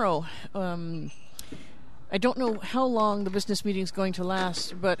 tomorrow, I don't know how long the business meeting is going to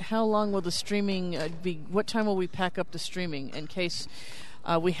last, but how long will the streaming be? What time will we pack up the streaming in case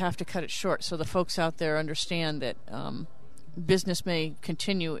we have to cut it short, so the folks out there understand that business may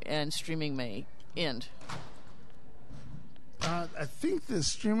continue and streaming may end? I think the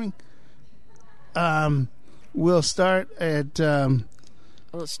streaming will start at...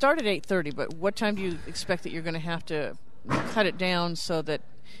 Well, it started at 8:30, but what time do you expect that you're going to have to cut it down so that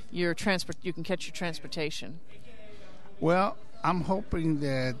you can catch your transportation? Well, I'm hoping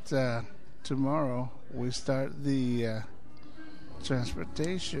that tomorrow we start the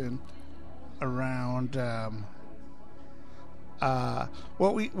transportation around... we got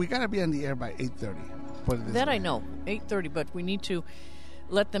to be on the air by 8:30. That I know, 8:30, but we need to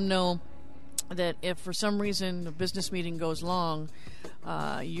let them know that if for some reason the business meeting goes long,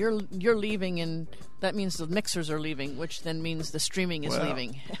 you're leaving, and that means the mixers are leaving, which then means the streaming is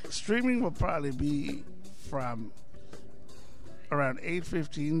leaving. Streaming will probably be from around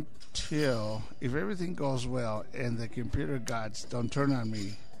 8:15 till, if everything goes well and the computer gods don't turn on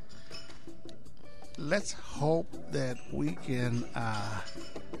me, let's hope that we can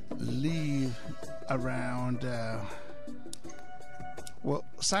leave around,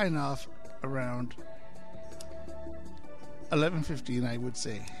 sign off around 11:15, I would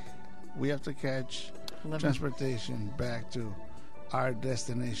say. We have to catch transportation back to our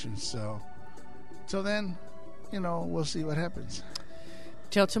destination. So, till then, we'll see what happens.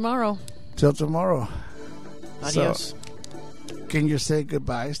 Till tomorrow. So, Adios. can you say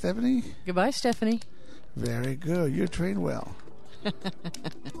goodbye, Stephanie? Goodbye, Stephanie. Very good. You trained well.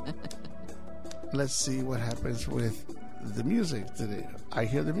 Let's see what happens with the music today. I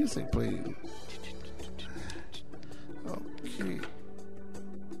hear the music playing. Okay.